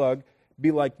like a slug,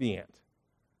 be like the ant.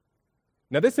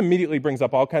 Now, this immediately brings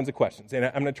up all kinds of questions, and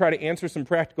I'm going to try to answer some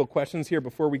practical questions here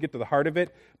before we get to the heart of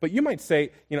it. But you might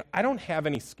say, I don't have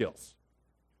any skills.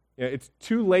 It's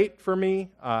too late for me.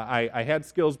 I had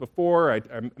skills before. I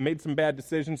made some bad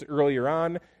decisions earlier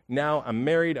on. Now I'm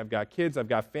married. I've got kids. I've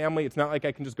got family. It's not like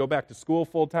I can just go back to school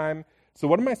full time. So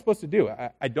what am I supposed to do?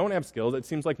 I don't have skills. It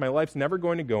seems like my life's never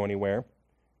going to go anywhere.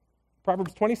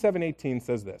 Proverbs 27:18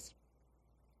 says this,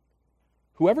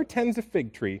 whoever tends a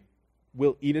fig tree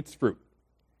will eat its fruit,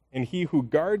 and he who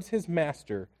guards his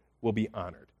master will be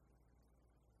honored.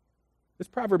 This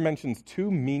proverb mentions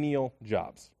two menial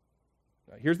jobs.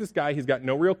 Now, here's this guy, he's got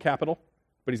no real capital,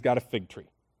 but he's got a fig tree.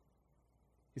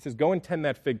 He says, go and tend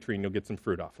that fig tree and you'll get some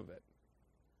fruit off of it.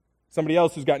 Somebody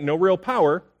else who's got no real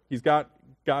power, he's got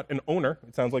an owner.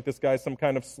 It sounds like this guy's some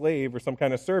kind of slave or some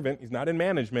kind of servant. He's not in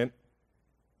management.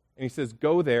 And he says,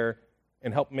 go there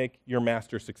and help make your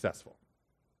master successful.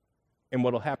 And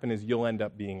what will happen is you'll end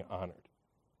up being honored.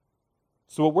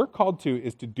 So what we're called to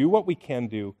is to do what we can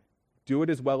do it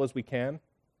as well as we can,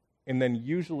 and then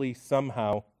usually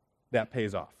somehow that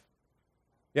pays off.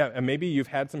 Yeah, and maybe you've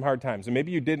had some hard times, and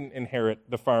maybe you didn't inherit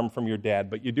the farm from your dad,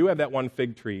 but you do have that one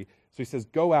fig tree. So he says,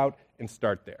 go out and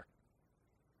start there.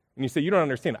 And you say, you don't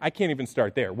understand. I can't even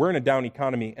start there. We're in a down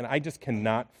economy, and I just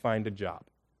cannot find a job.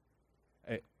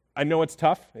 I know it's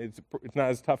tough. It's not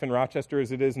as tough in Rochester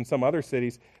as it is in some other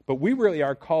cities, but we really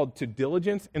are called to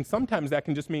diligence, and sometimes that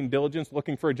can just mean diligence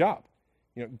looking for a job.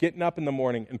 You know, getting up in the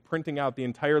morning and printing out the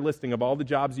entire listing of all the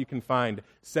jobs you can find,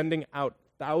 sending out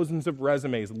thousands of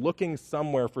resumes, looking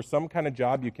somewhere for some kind of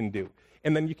job you can do.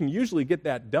 And then you can usually get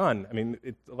that done. I mean,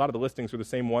 a lot of the listings are the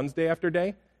same ones day after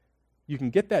day. You can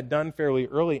get that done fairly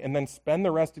early and then spend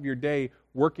the rest of your day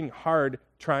working hard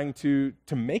trying to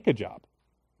make a job.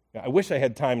 I wish I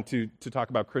had time to talk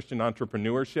about Christian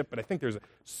entrepreneurship, but I think there's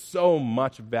so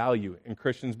much value in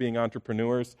Christians being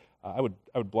entrepreneurs. I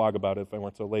would blog about it if I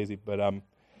weren't so lazy, but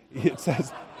it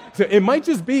says, so it might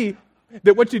just be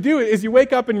that what you do is you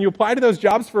wake up and you apply to those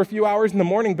jobs for a few hours in the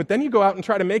morning, but then you go out and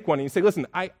try to make one, and you say, listen,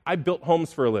 I built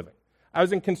homes for a living. I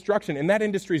was in construction, and that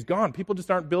industry's gone. People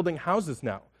just aren't building houses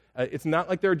now. It's not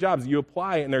like there are jobs. You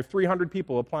apply, and there are 300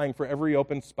 people applying for every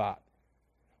open spot.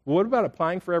 Well, what about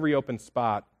applying for every open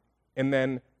spot and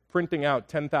then printing out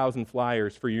 10,000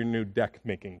 flyers for your new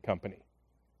deck-making company,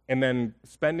 and then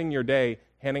spending your day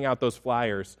handing out those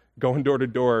flyers, going door to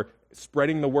door,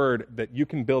 spreading the word that you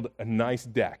can build a nice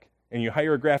deck, and you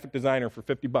hire a graphic designer for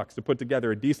 $50 to put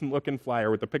together a decent-looking flyer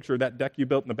with a picture of that deck you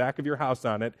built in the back of your house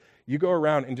on it. You go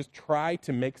around and just try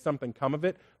to make something come of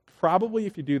it. Probably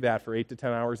if you do that for 8 to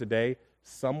 10 hours a day,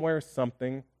 somewhere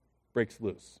something breaks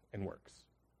loose and works.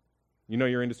 You know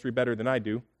your industry better than I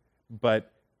do,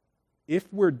 but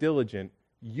if we're diligent,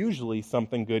 usually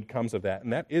something good comes of that,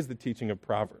 and that is the teaching of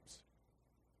Proverbs.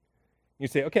 You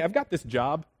say, okay, I've got this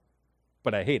job,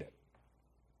 but I hate it.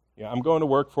 You know, I'm going to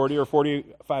work 40 or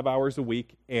 45 hours a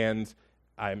week, and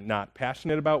I'm not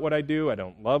passionate about what I do. I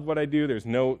don't love what I do. There's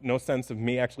no sense of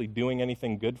me actually doing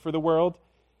anything good for the world.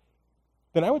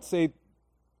 Then I would say,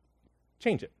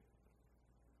 change it.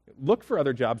 Look for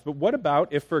other jobs, but what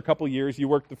about if for a couple years you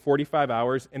worked the 45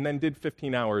 hours and then did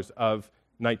 15 hours of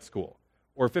night school,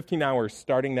 or 15 hours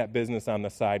starting that business on the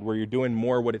side where you're doing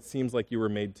more what it seems like you were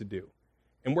made to do,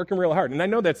 and working real hard. And I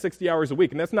know that's 60 hours a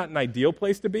week, and that's not an ideal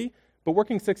place to be, but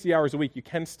working 60 hours a week, you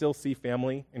can still see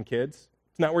family and kids.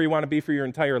 It's not where you want to be for your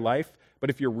entire life, but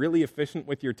if you're really efficient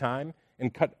with your time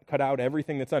and cut out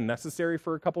everything that's unnecessary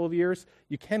for a couple of years,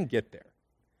 you can get there.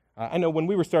 I know when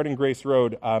we were starting Grace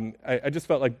Road, I just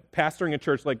felt like pastoring a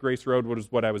church like Grace Road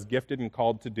was what I was gifted and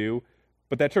called to do,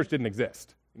 but that church didn't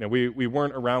exist. You know, we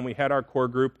weren't around. We had our core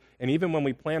group, and even when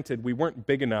we planted, we weren't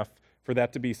big enough for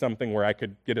that to be something where I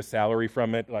could get a salary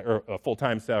from it, or a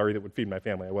full-time salary that would feed my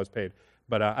family. I was paid.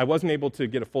 But I wasn't able to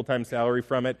get a full-time salary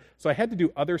from it, so I had to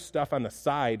do other stuff on the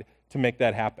side to make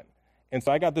that happen. And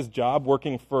so I got this job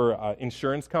working for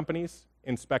insurance companies,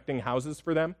 inspecting houses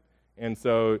for them, and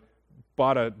so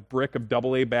bought a brick of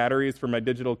AA batteries for my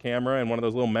digital camera and one of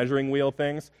those little measuring wheel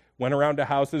things, went around to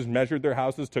houses, measured their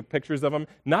houses, took pictures of them.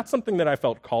 Not something that I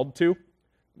felt called to,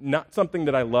 not something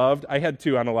that I loved. I had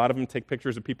to, on a lot of them, take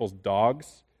pictures of people's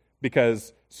dogs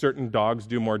because certain dogs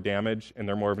do more damage and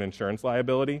they're more of an insurance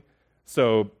liability.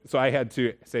 So I had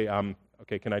to say,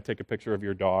 okay, can I take a picture of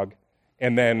your dog?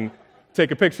 And then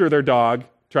take a picture of their dog,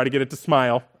 try to get it to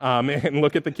smile, and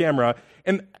look at the camera.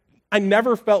 And I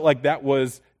never felt like that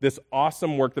was this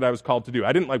awesome work that I was called to do.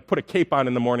 I didn't put a cape on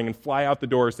in the morning and fly out the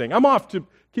door saying, I'm off to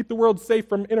keep the world safe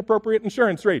from inappropriate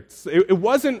insurance rates. It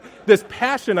wasn't this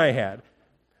passion I had.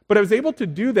 But I was able to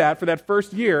do that for that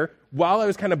first year while I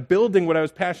was kind of building what I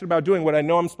was passionate about doing, what I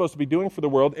know I'm supposed to be doing for the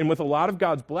world. And with a lot of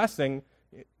God's blessing,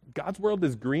 God's world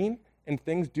is green and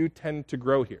things do tend to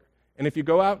grow here. And if you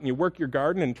go out and you work your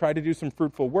garden and try to do some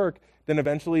fruitful work, then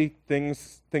eventually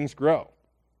things grow.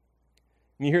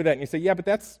 And you hear that and you say, yeah, but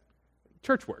that's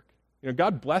church work. You know,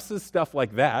 God blesses stuff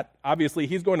like that. Obviously,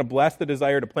 he's going to bless the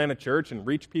desire to plant a church and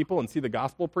reach people and see the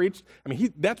gospel preached. I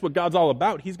mean, that's what God's all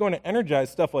about. He's going to energize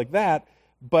stuff like that.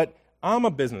 But I'm a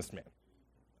businessman.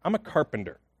 I'm a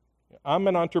carpenter. I'm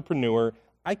an entrepreneur.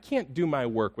 I can't do my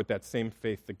work with that same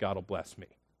faith that God will bless me.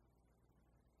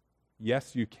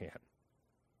 Yes, you can.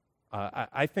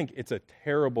 I think it's a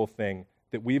terrible thing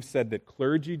that we've said that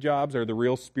clergy jobs are the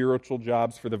real spiritual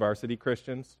jobs for the varsity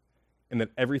Christians and that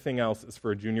everything else is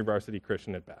for a junior varsity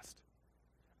Christian at best.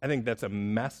 I think that's a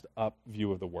messed up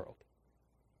view of the world.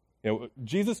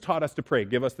 Jesus taught us to pray,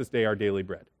 give us this day our daily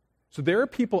bread. So there are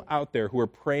people out there who are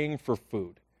praying for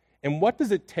food. And what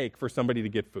does it take for somebody to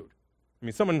get food? I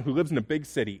mean, someone who lives in a big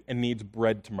city and needs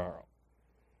bread tomorrow.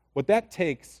 What that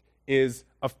takes is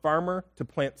a farmer to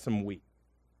plant some wheat.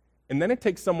 And then it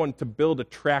takes someone to build a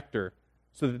tractor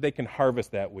so that they can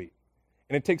harvest that wheat.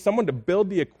 And it takes someone to build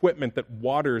the equipment that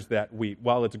waters that wheat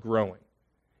while it's growing.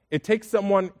 It takes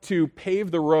someone to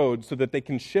pave the road so that they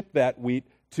can ship that wheat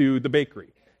to the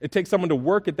bakery. It takes someone to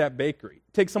work at that bakery.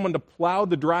 It takes someone to plow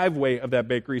the driveway of that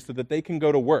bakery so that they can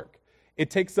go to work. It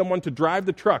takes someone to drive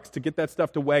the trucks to get that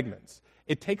stuff to Wegmans.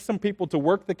 It takes some people to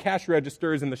work the cash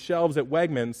registers and the shelves at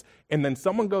Wegmans, and then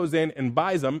someone goes in and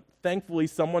buys them. Thankfully,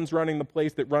 someone's running the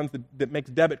place that makes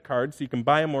debit cards so you can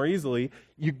buy them more easily.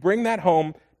 You bring that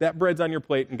home, that bread's on your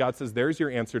plate, and God says, there's your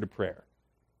answer to prayer.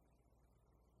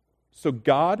 So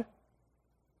God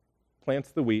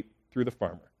plants the wheat through the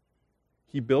farmer.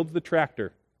 He builds the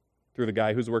tractor through the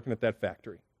guy who's working at that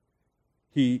factory.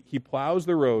 He plows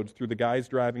the roads through the guys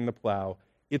driving the plow.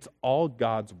 It's all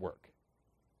God's work.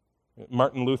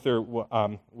 Martin Luther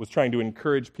was trying to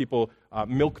encourage people,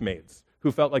 milkmaids,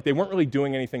 who felt like they weren't really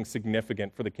doing anything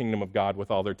significant for the kingdom of God with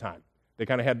all their time. They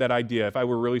kind of had that idea, if I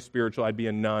were really spiritual, I'd be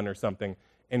a nun or something.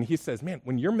 And he says, man,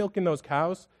 when you're milking those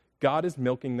cows, God is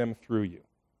milking them through you.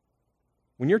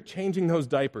 When you're changing those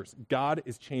diapers, God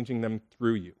is changing them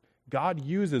through you. God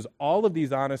uses all of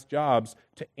these honest jobs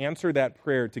to answer that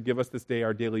prayer to give us this day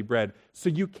our daily bread. So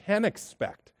you can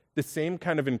expect the same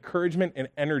kind of encouragement and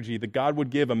energy that God would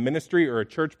give a ministry or a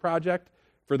church project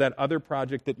for that other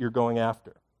project that you're going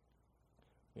after.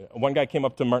 One guy came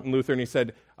up to Martin Luther and he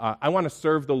said, I want to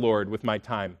serve the Lord with my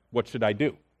time. What should I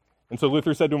do? And so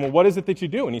Luther said to him, well, what is it that you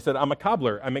do? And he said, I'm a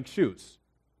cobbler. I make shoes.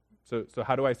 So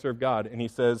how do I serve God? And he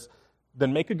says,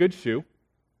 then make a good shoe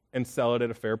and sell it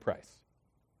at a fair price.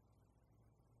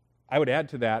 I would add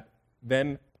to that,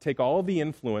 then take all the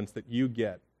influence that you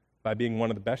get by being one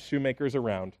of the best shoemakers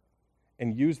around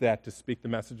and use that to speak the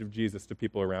message of Jesus to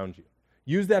people around you.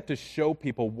 Use that to show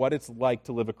people what it's like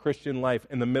to live a Christian life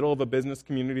in the middle of a business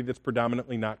community that's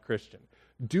predominantly not Christian.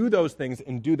 Do those things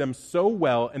and do them so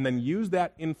well, and then use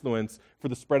that influence for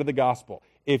the spread of the gospel.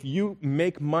 If you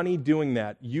make money doing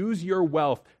that, use your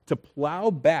wealth to plow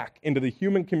back into the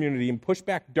human community and push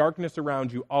back darkness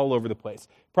around you all over the place.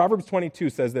 Proverbs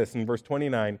 22 says this in verse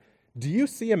 29, do you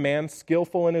see a man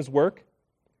skillful in his work?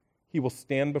 He will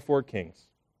stand before kings.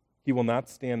 He will not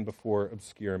stand before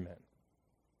obscure men.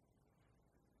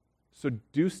 So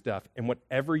do stuff, and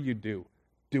whatever you do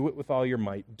it with all your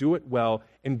might, do it well,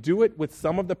 and do it with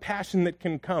some of the passion that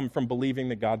can come from believing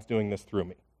that God's doing this through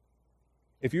me.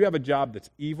 If you have a job that's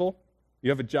evil, you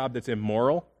have a job that's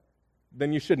immoral,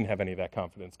 then you shouldn't have any of that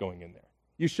confidence going in there.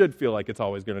 You should feel like it's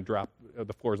always going to drop,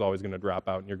 the floor is always going to drop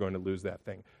out and you're going to lose that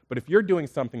thing. But if you're doing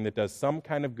something that does some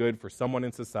kind of good for someone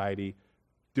in society,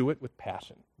 do it with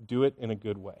passion. Do it in a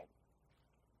good way.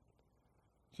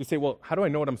 So you say, well, how do I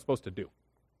know what I'm supposed to do?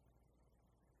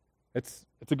 It's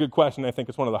a good question. I think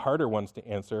it's one of the harder ones to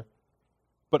answer.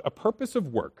 But a purpose of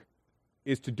work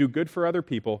is to do good for other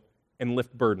people and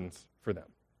lift burdens for them.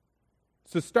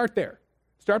 So start there.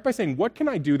 Start by saying, what can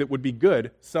I do that would be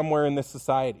good somewhere in this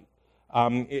society?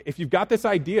 If you've got this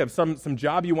idea of some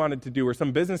job you wanted to do or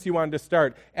some business you wanted to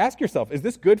start, ask yourself, is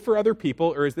this good for other people,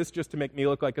 or is this just to make me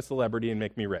look like a celebrity and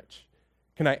make me rich?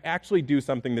 Can I actually do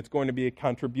something that's going to be a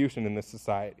contribution in this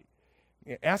society?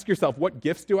 Ask yourself, what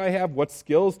gifts do I have? What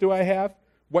skills do I have?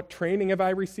 What training have I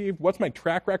received? What's my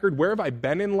track record? Where have I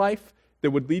been in life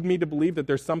that would lead me to believe that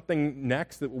there's something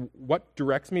next, what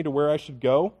directs me to where I should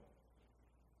go?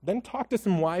 Then talk to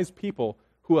some wise people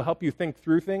who will help you think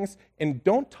through things, and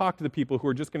don't talk to the people who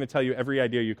are just going to tell you every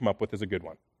idea you come up with is a good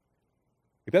one.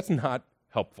 That's not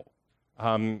helpful.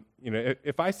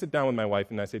 If I sit down with my wife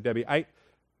and I say, Debbie, I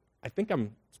think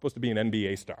I'm supposed to be an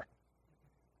NBA star.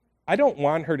 I don't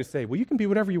want her to say, well, you can be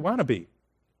whatever you want to be.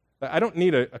 I don't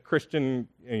need a Christian,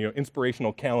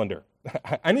 inspirational calendar.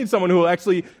 I need someone who will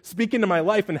actually speak into my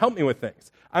life and help me with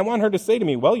things. I want her to say to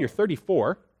me, well, you're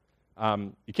 34.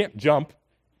 You can't jump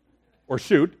or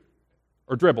shoot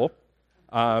or dribble.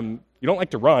 You don't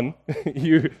like to run.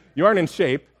 you aren't in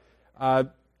shape. I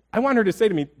want her to say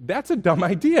to me, that's a dumb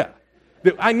idea.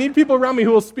 I need people around me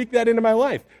who will speak that into my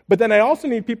life. But then I also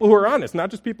need people who are honest, not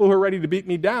just people who are ready to beat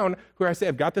me down, who I say,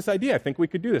 I've got this idea. I think we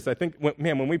could do this. I think,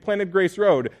 when we planted Grace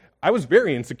Road, I was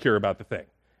very insecure about the thing.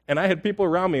 And I had people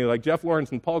around me like Jeff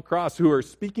Lawrence and Paul Cross who are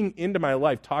speaking into my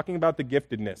life, talking about the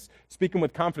giftedness, speaking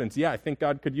with confidence. Yeah, I think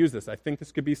God could use this. I think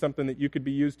this could be something that you could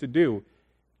be used to do.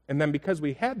 And then because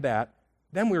we had that,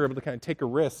 then we were able to kind of take a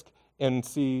risk and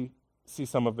see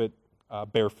some of it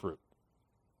bear fruit.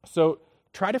 So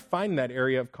try to find that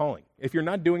area of calling. If you're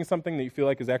not doing something that you feel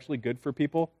like is actually good for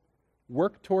people,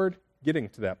 work toward getting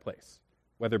to that place,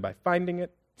 whether by finding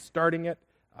it, starting it,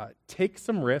 take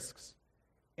some risks,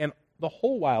 and the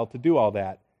whole while to do all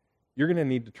that, you're going to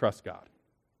need to trust God.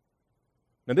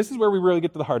 Now, this is where we really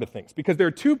get to the heart of things, because there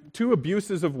are two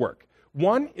abuses of work.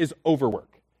 One is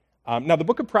overwork. Now, the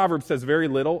book of Proverbs says very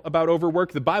little about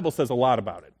overwork. The Bible says a lot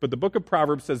about it, but the book of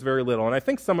Proverbs says very little. And I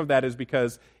think some of that is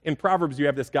because in Proverbs you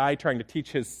have this guy trying to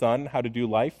teach his son how to do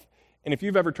life. And if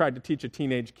you've ever tried to teach a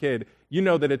teenage kid, you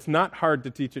know that it's not hard to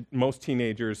teach most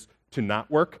teenagers to not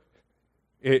work.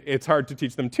 It's hard to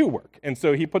teach them to work. And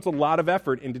so he puts a lot of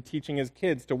effort into teaching his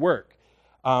kids to work.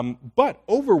 But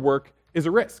overwork is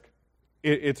a risk.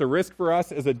 It's a risk for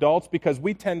us as adults because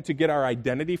we tend to get our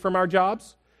identity from our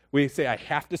jobs. We say, I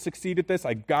have to succeed at this.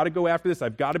 I've got to go after this.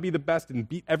 I've got to be the best and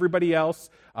beat everybody else.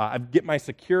 I get my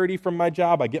security from my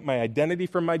job. I get my identity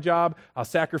from my job. I'll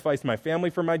sacrifice my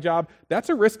family for my job. That's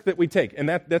a risk that we take, and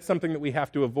that's something that we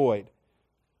have to avoid.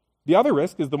 The other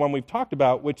risk is the one we've talked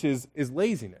about, which is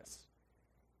laziness.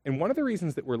 And one of the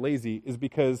reasons that we're lazy is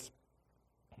because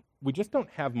we just don't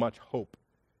have much hope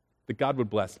that God would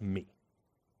bless me.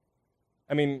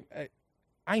 I mean,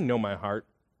 I know my heart.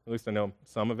 At least I know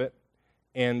some of it.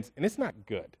 And it's not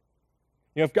good.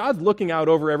 You know, if God's looking out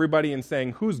over everybody and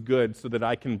saying, who's good so that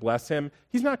I can bless him,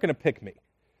 he's not going to pick me.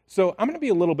 So I'm going to be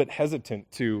a little bit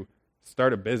hesitant to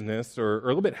start a business or a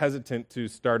little bit hesitant to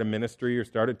start a ministry or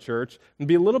start a church and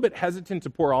be a little bit hesitant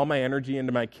to pour all my energy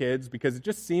into my kids because it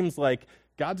just seems like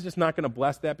God's just not going to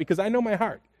bless that because I know my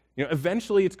heart. You know,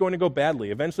 eventually it's going to go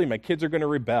badly. Eventually my kids are going to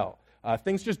rebel.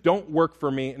 Things just don't work for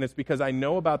me, and it's because I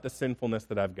know about the sinfulness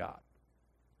that I've got.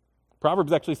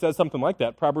 Proverbs actually says something like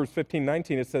that. Proverbs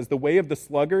 15:19, it says, the way of the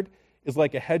sluggard is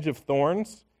like a hedge of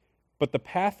thorns, but the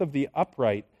path of the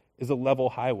upright is a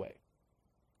level highway.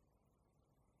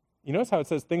 You notice how it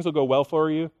says things will go well for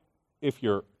you if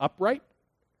you're upright?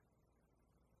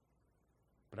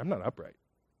 But I'm not upright.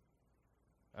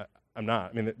 I'm not.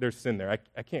 I mean, there's sin there.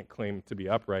 I can't claim to be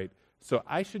upright. So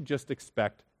I should just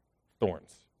expect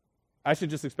thorns. I should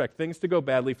just expect things to go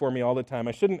badly for me all the time.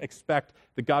 I shouldn't expect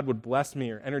that God would bless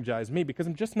me or energize me because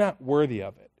I'm just not worthy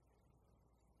of it.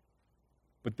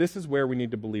 But this is where we need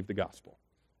to believe the gospel.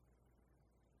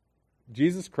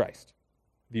 Jesus Christ,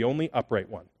 the only upright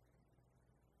one,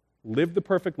 lived the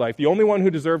perfect life, the only one who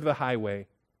deserved the highway.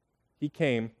 He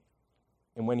came,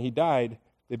 and when he died,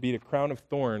 they beat a crown of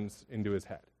thorns into his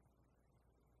head.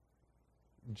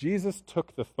 Jesus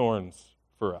took the thorns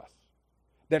for us.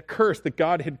 That curse that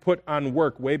God had put on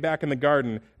work way back in the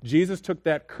garden, Jesus took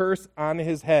that curse on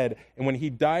his head, and when he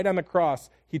died on the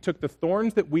cross, he took the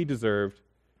thorns that we deserved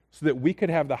so that we could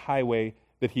have the highway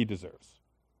that he deserves.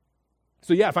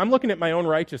 So yeah, if I'm looking at my own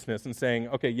righteousness and saying,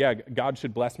 okay, yeah, God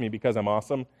should bless me because I'm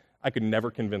awesome, I could never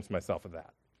convince myself of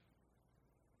that.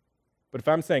 But if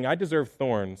I'm saying I deserve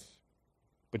thorns,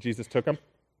 but Jesus took them,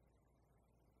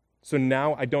 so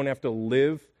now I don't have to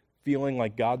live feeling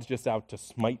like God's just out to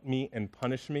smite me and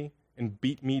punish me and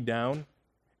beat me down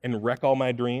and wreck all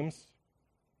my dreams,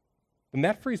 then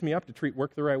that frees me up to treat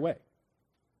work the right way.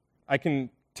 I can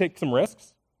take some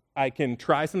risks. I can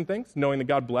try some things, knowing that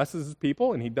God blesses his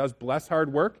people and he does bless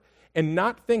hard work, and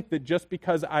not think that just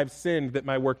because I've sinned that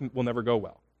my work will never go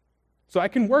well. So I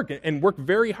can work and work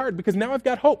very hard because now I've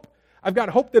got hope. I've got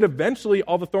hope that eventually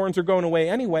all the thorns are going away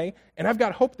anyway, and I've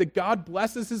got hope that God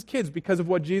blesses his kids because of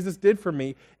what Jesus did for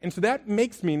me. And so that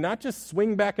makes me not just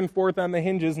swing back and forth on the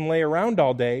hinges and lay around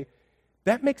all day.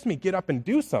 That makes me get up and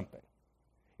do something.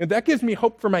 And that gives me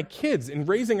hope for my kids and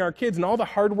raising our kids and all the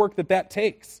hard work that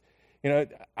takes. You know,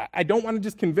 I don't want to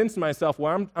just convince myself,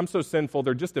 well, I'm so sinful,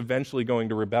 they're just eventually going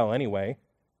to rebel anyway.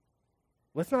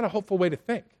 Well, that's not a hopeful way to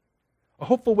think. A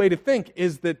hopeful way to think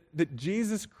is that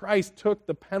Jesus Christ took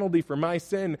the penalty for my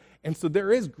sin, and so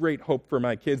there is great hope for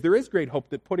my kids. There is great hope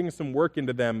that putting some work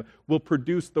into them will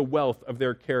produce the wealth of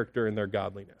their character and their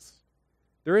godliness.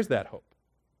 There is that hope.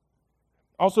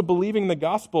 Also, believing the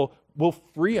gospel will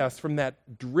free us from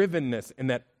that drivenness and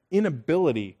that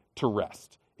inability to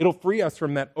rest. It'll free us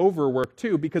from that overwork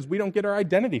too, because we don't get our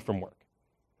identity from work.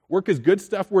 Work is good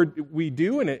stuff we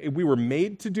do, and we were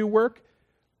made to do work.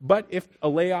 But if a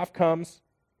layoff comes,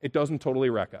 it doesn't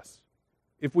totally wreck us.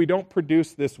 If we don't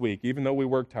produce this week, even though we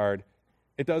worked hard,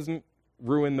 it doesn't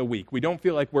ruin the week. We don't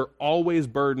feel like we're always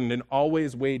burdened and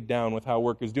always weighed down with how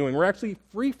work is doing. We're actually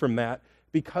free from that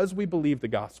because we believe the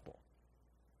gospel.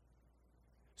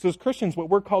 So as Christians, what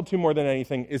we're called to more than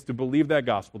anything is to believe that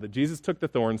gospel, that Jesus took the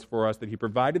thorns for us, that he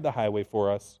provided the highway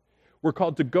for us. We're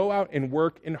called to go out and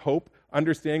work in hope,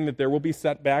 understanding that there will be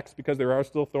setbacks because there are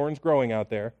still thorns growing out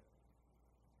there.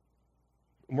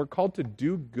 And we're called to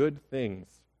do good things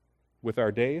with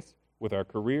our days, with our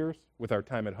careers, with our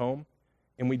time at home.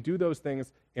 And we do those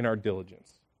things in our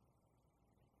diligence.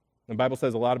 The Bible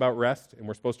says a lot about rest, and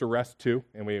we're supposed to rest too,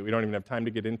 and we don't even have time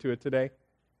to get into it today.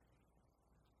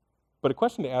 But a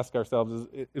question to ask ourselves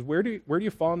is where do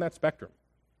you fall on that spectrum?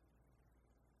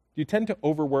 Do you tend to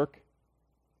overwork?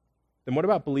 Then what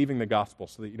about believing the gospel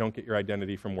so that you don't get your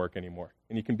identity from work anymore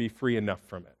and you can be free enough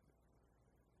from it?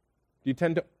 Do you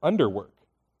tend to underwork?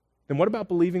 Then what about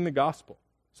believing the gospel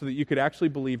so that you could actually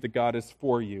believe that God is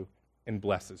for you and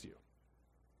blesses you?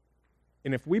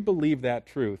 And if we believe that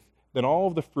truth, then all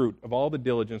of the fruit of all the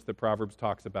diligence that Proverbs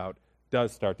talks about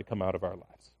does start to come out of our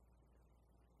lives.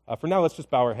 For now, let's just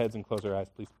bow our heads and close our eyes,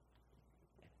 please.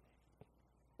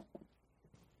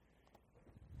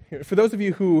 For those of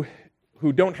you who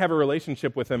don't have a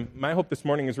relationship with him, my hope this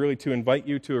morning is really to invite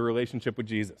you to a relationship with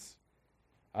Jesus,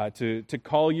 to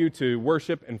call you to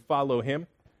worship and follow him,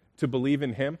 to believe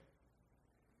in him.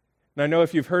 And I know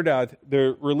if you've heard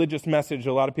the religious message,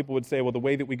 a lot of people would say, well, the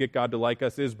way that we get God to like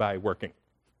us is by working,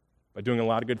 by doing a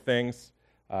lot of good things,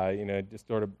 just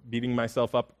sort of beating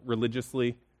myself up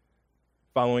religiously,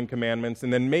 following commandments,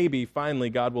 and then maybe, finally,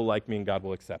 God will like me and God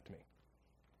will accept me.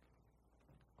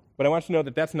 But I want you to know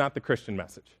that that's not the Christian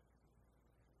message.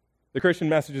 The Christian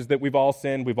message is that we've all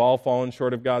sinned, we've all fallen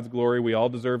short of God's glory, we all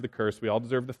deserve the curse, we all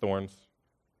deserve the thorns.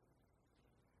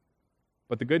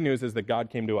 But the good news is that God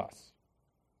came to us.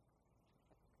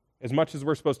 As much as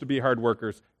we're supposed to be hard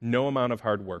workers, no amount of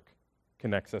hard work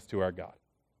connects us to our God.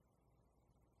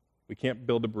 We can't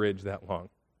build a bridge that long,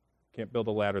 can't build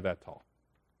a ladder that tall.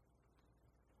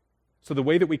 So the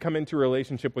way that we come into a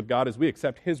relationship with God is we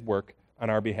accept his work on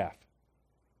our behalf.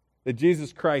 That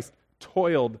Jesus Christ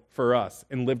toiled for us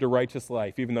and lived a righteous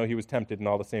life, even though he was tempted in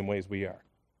all the same ways we are.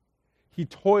 He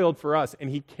toiled for us,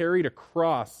 and he carried a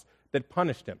cross that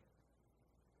punished him.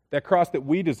 That cross that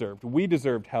we deserved. We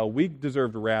deserved hell. We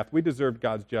deserved wrath. We deserved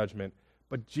God's judgment.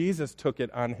 But Jesus took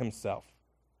it on himself.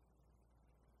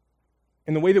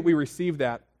 And the way that we receive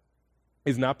that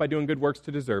is not by doing good works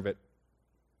to deserve it,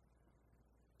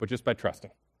 but just by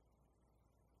trusting.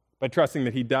 By trusting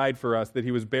that he died for us, that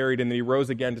he was buried, and that he rose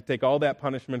again to take all that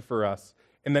punishment for us.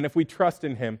 And then if we trust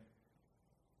in him,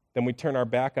 then we turn our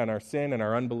back on our sin and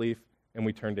our unbelief, and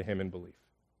we turn to him in belief.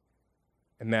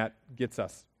 And that gets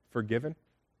us forgiven,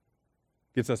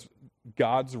 gets us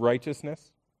God's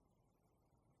righteousness,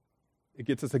 it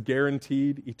gets us a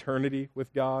guaranteed eternity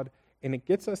with God, and it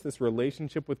gets us this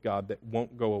relationship with God that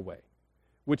won't go away,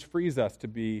 which frees us to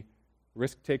be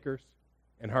risk takers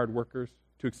and hard workers,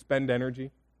 to expend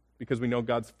energy because we know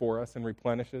God's for us and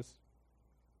replenishes,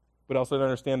 but also to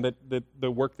understand that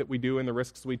the work that we do and the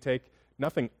risks we take,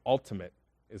 nothing ultimate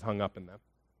is hung up in them.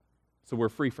 So we're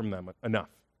free from them enough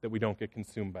that we don't get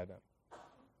consumed by them.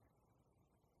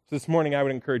 So this morning I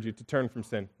would encourage you to turn from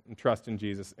sin and trust in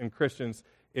Jesus. And Christians,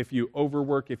 if you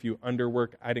overwork, if you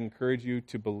underwork, I'd encourage you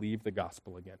to believe the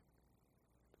gospel again.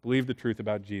 Believe the truth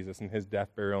about Jesus and his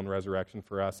death, burial, and resurrection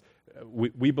for us.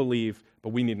 We believe, but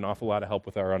we need an awful lot of help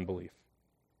with our unbelief.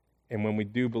 And when we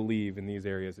do believe in these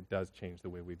areas, it does change the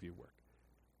way we view work.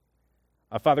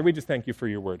 Father, we just thank you for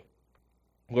your word.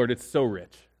 Lord, it's so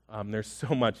rich. There's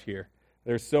so much here.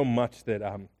 There's so much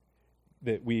that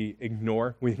we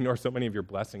ignore. We ignore so many of your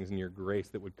blessings and your grace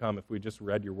that would come if we just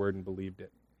read your word and believed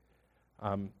it.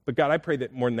 But God, I pray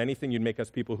that more than anything, you'd make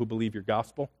us people who believe your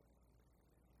gospel,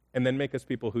 and then make us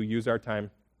people who use our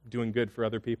time doing good for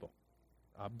other people.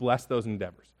 Bless those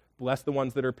endeavors. Bless the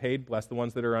ones that are paid. Bless the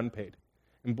ones that are unpaid.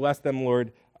 And bless them,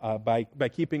 Lord, by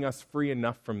keeping us free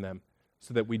enough from them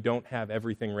so that we don't have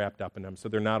everything wrapped up in them, so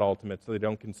they're not ultimate, so they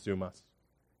don't consume us.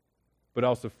 But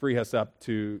also free us up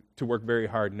to work very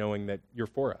hard knowing that you're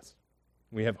for us.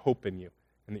 We have hope in you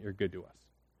and that you're good to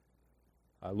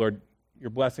us. Lord, your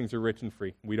blessings are rich and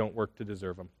free. We don't work to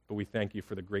deserve them, but we thank you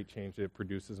for the great change that it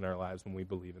produces in our lives when we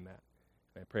believe in that.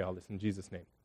 And I pray all this in Jesus' name.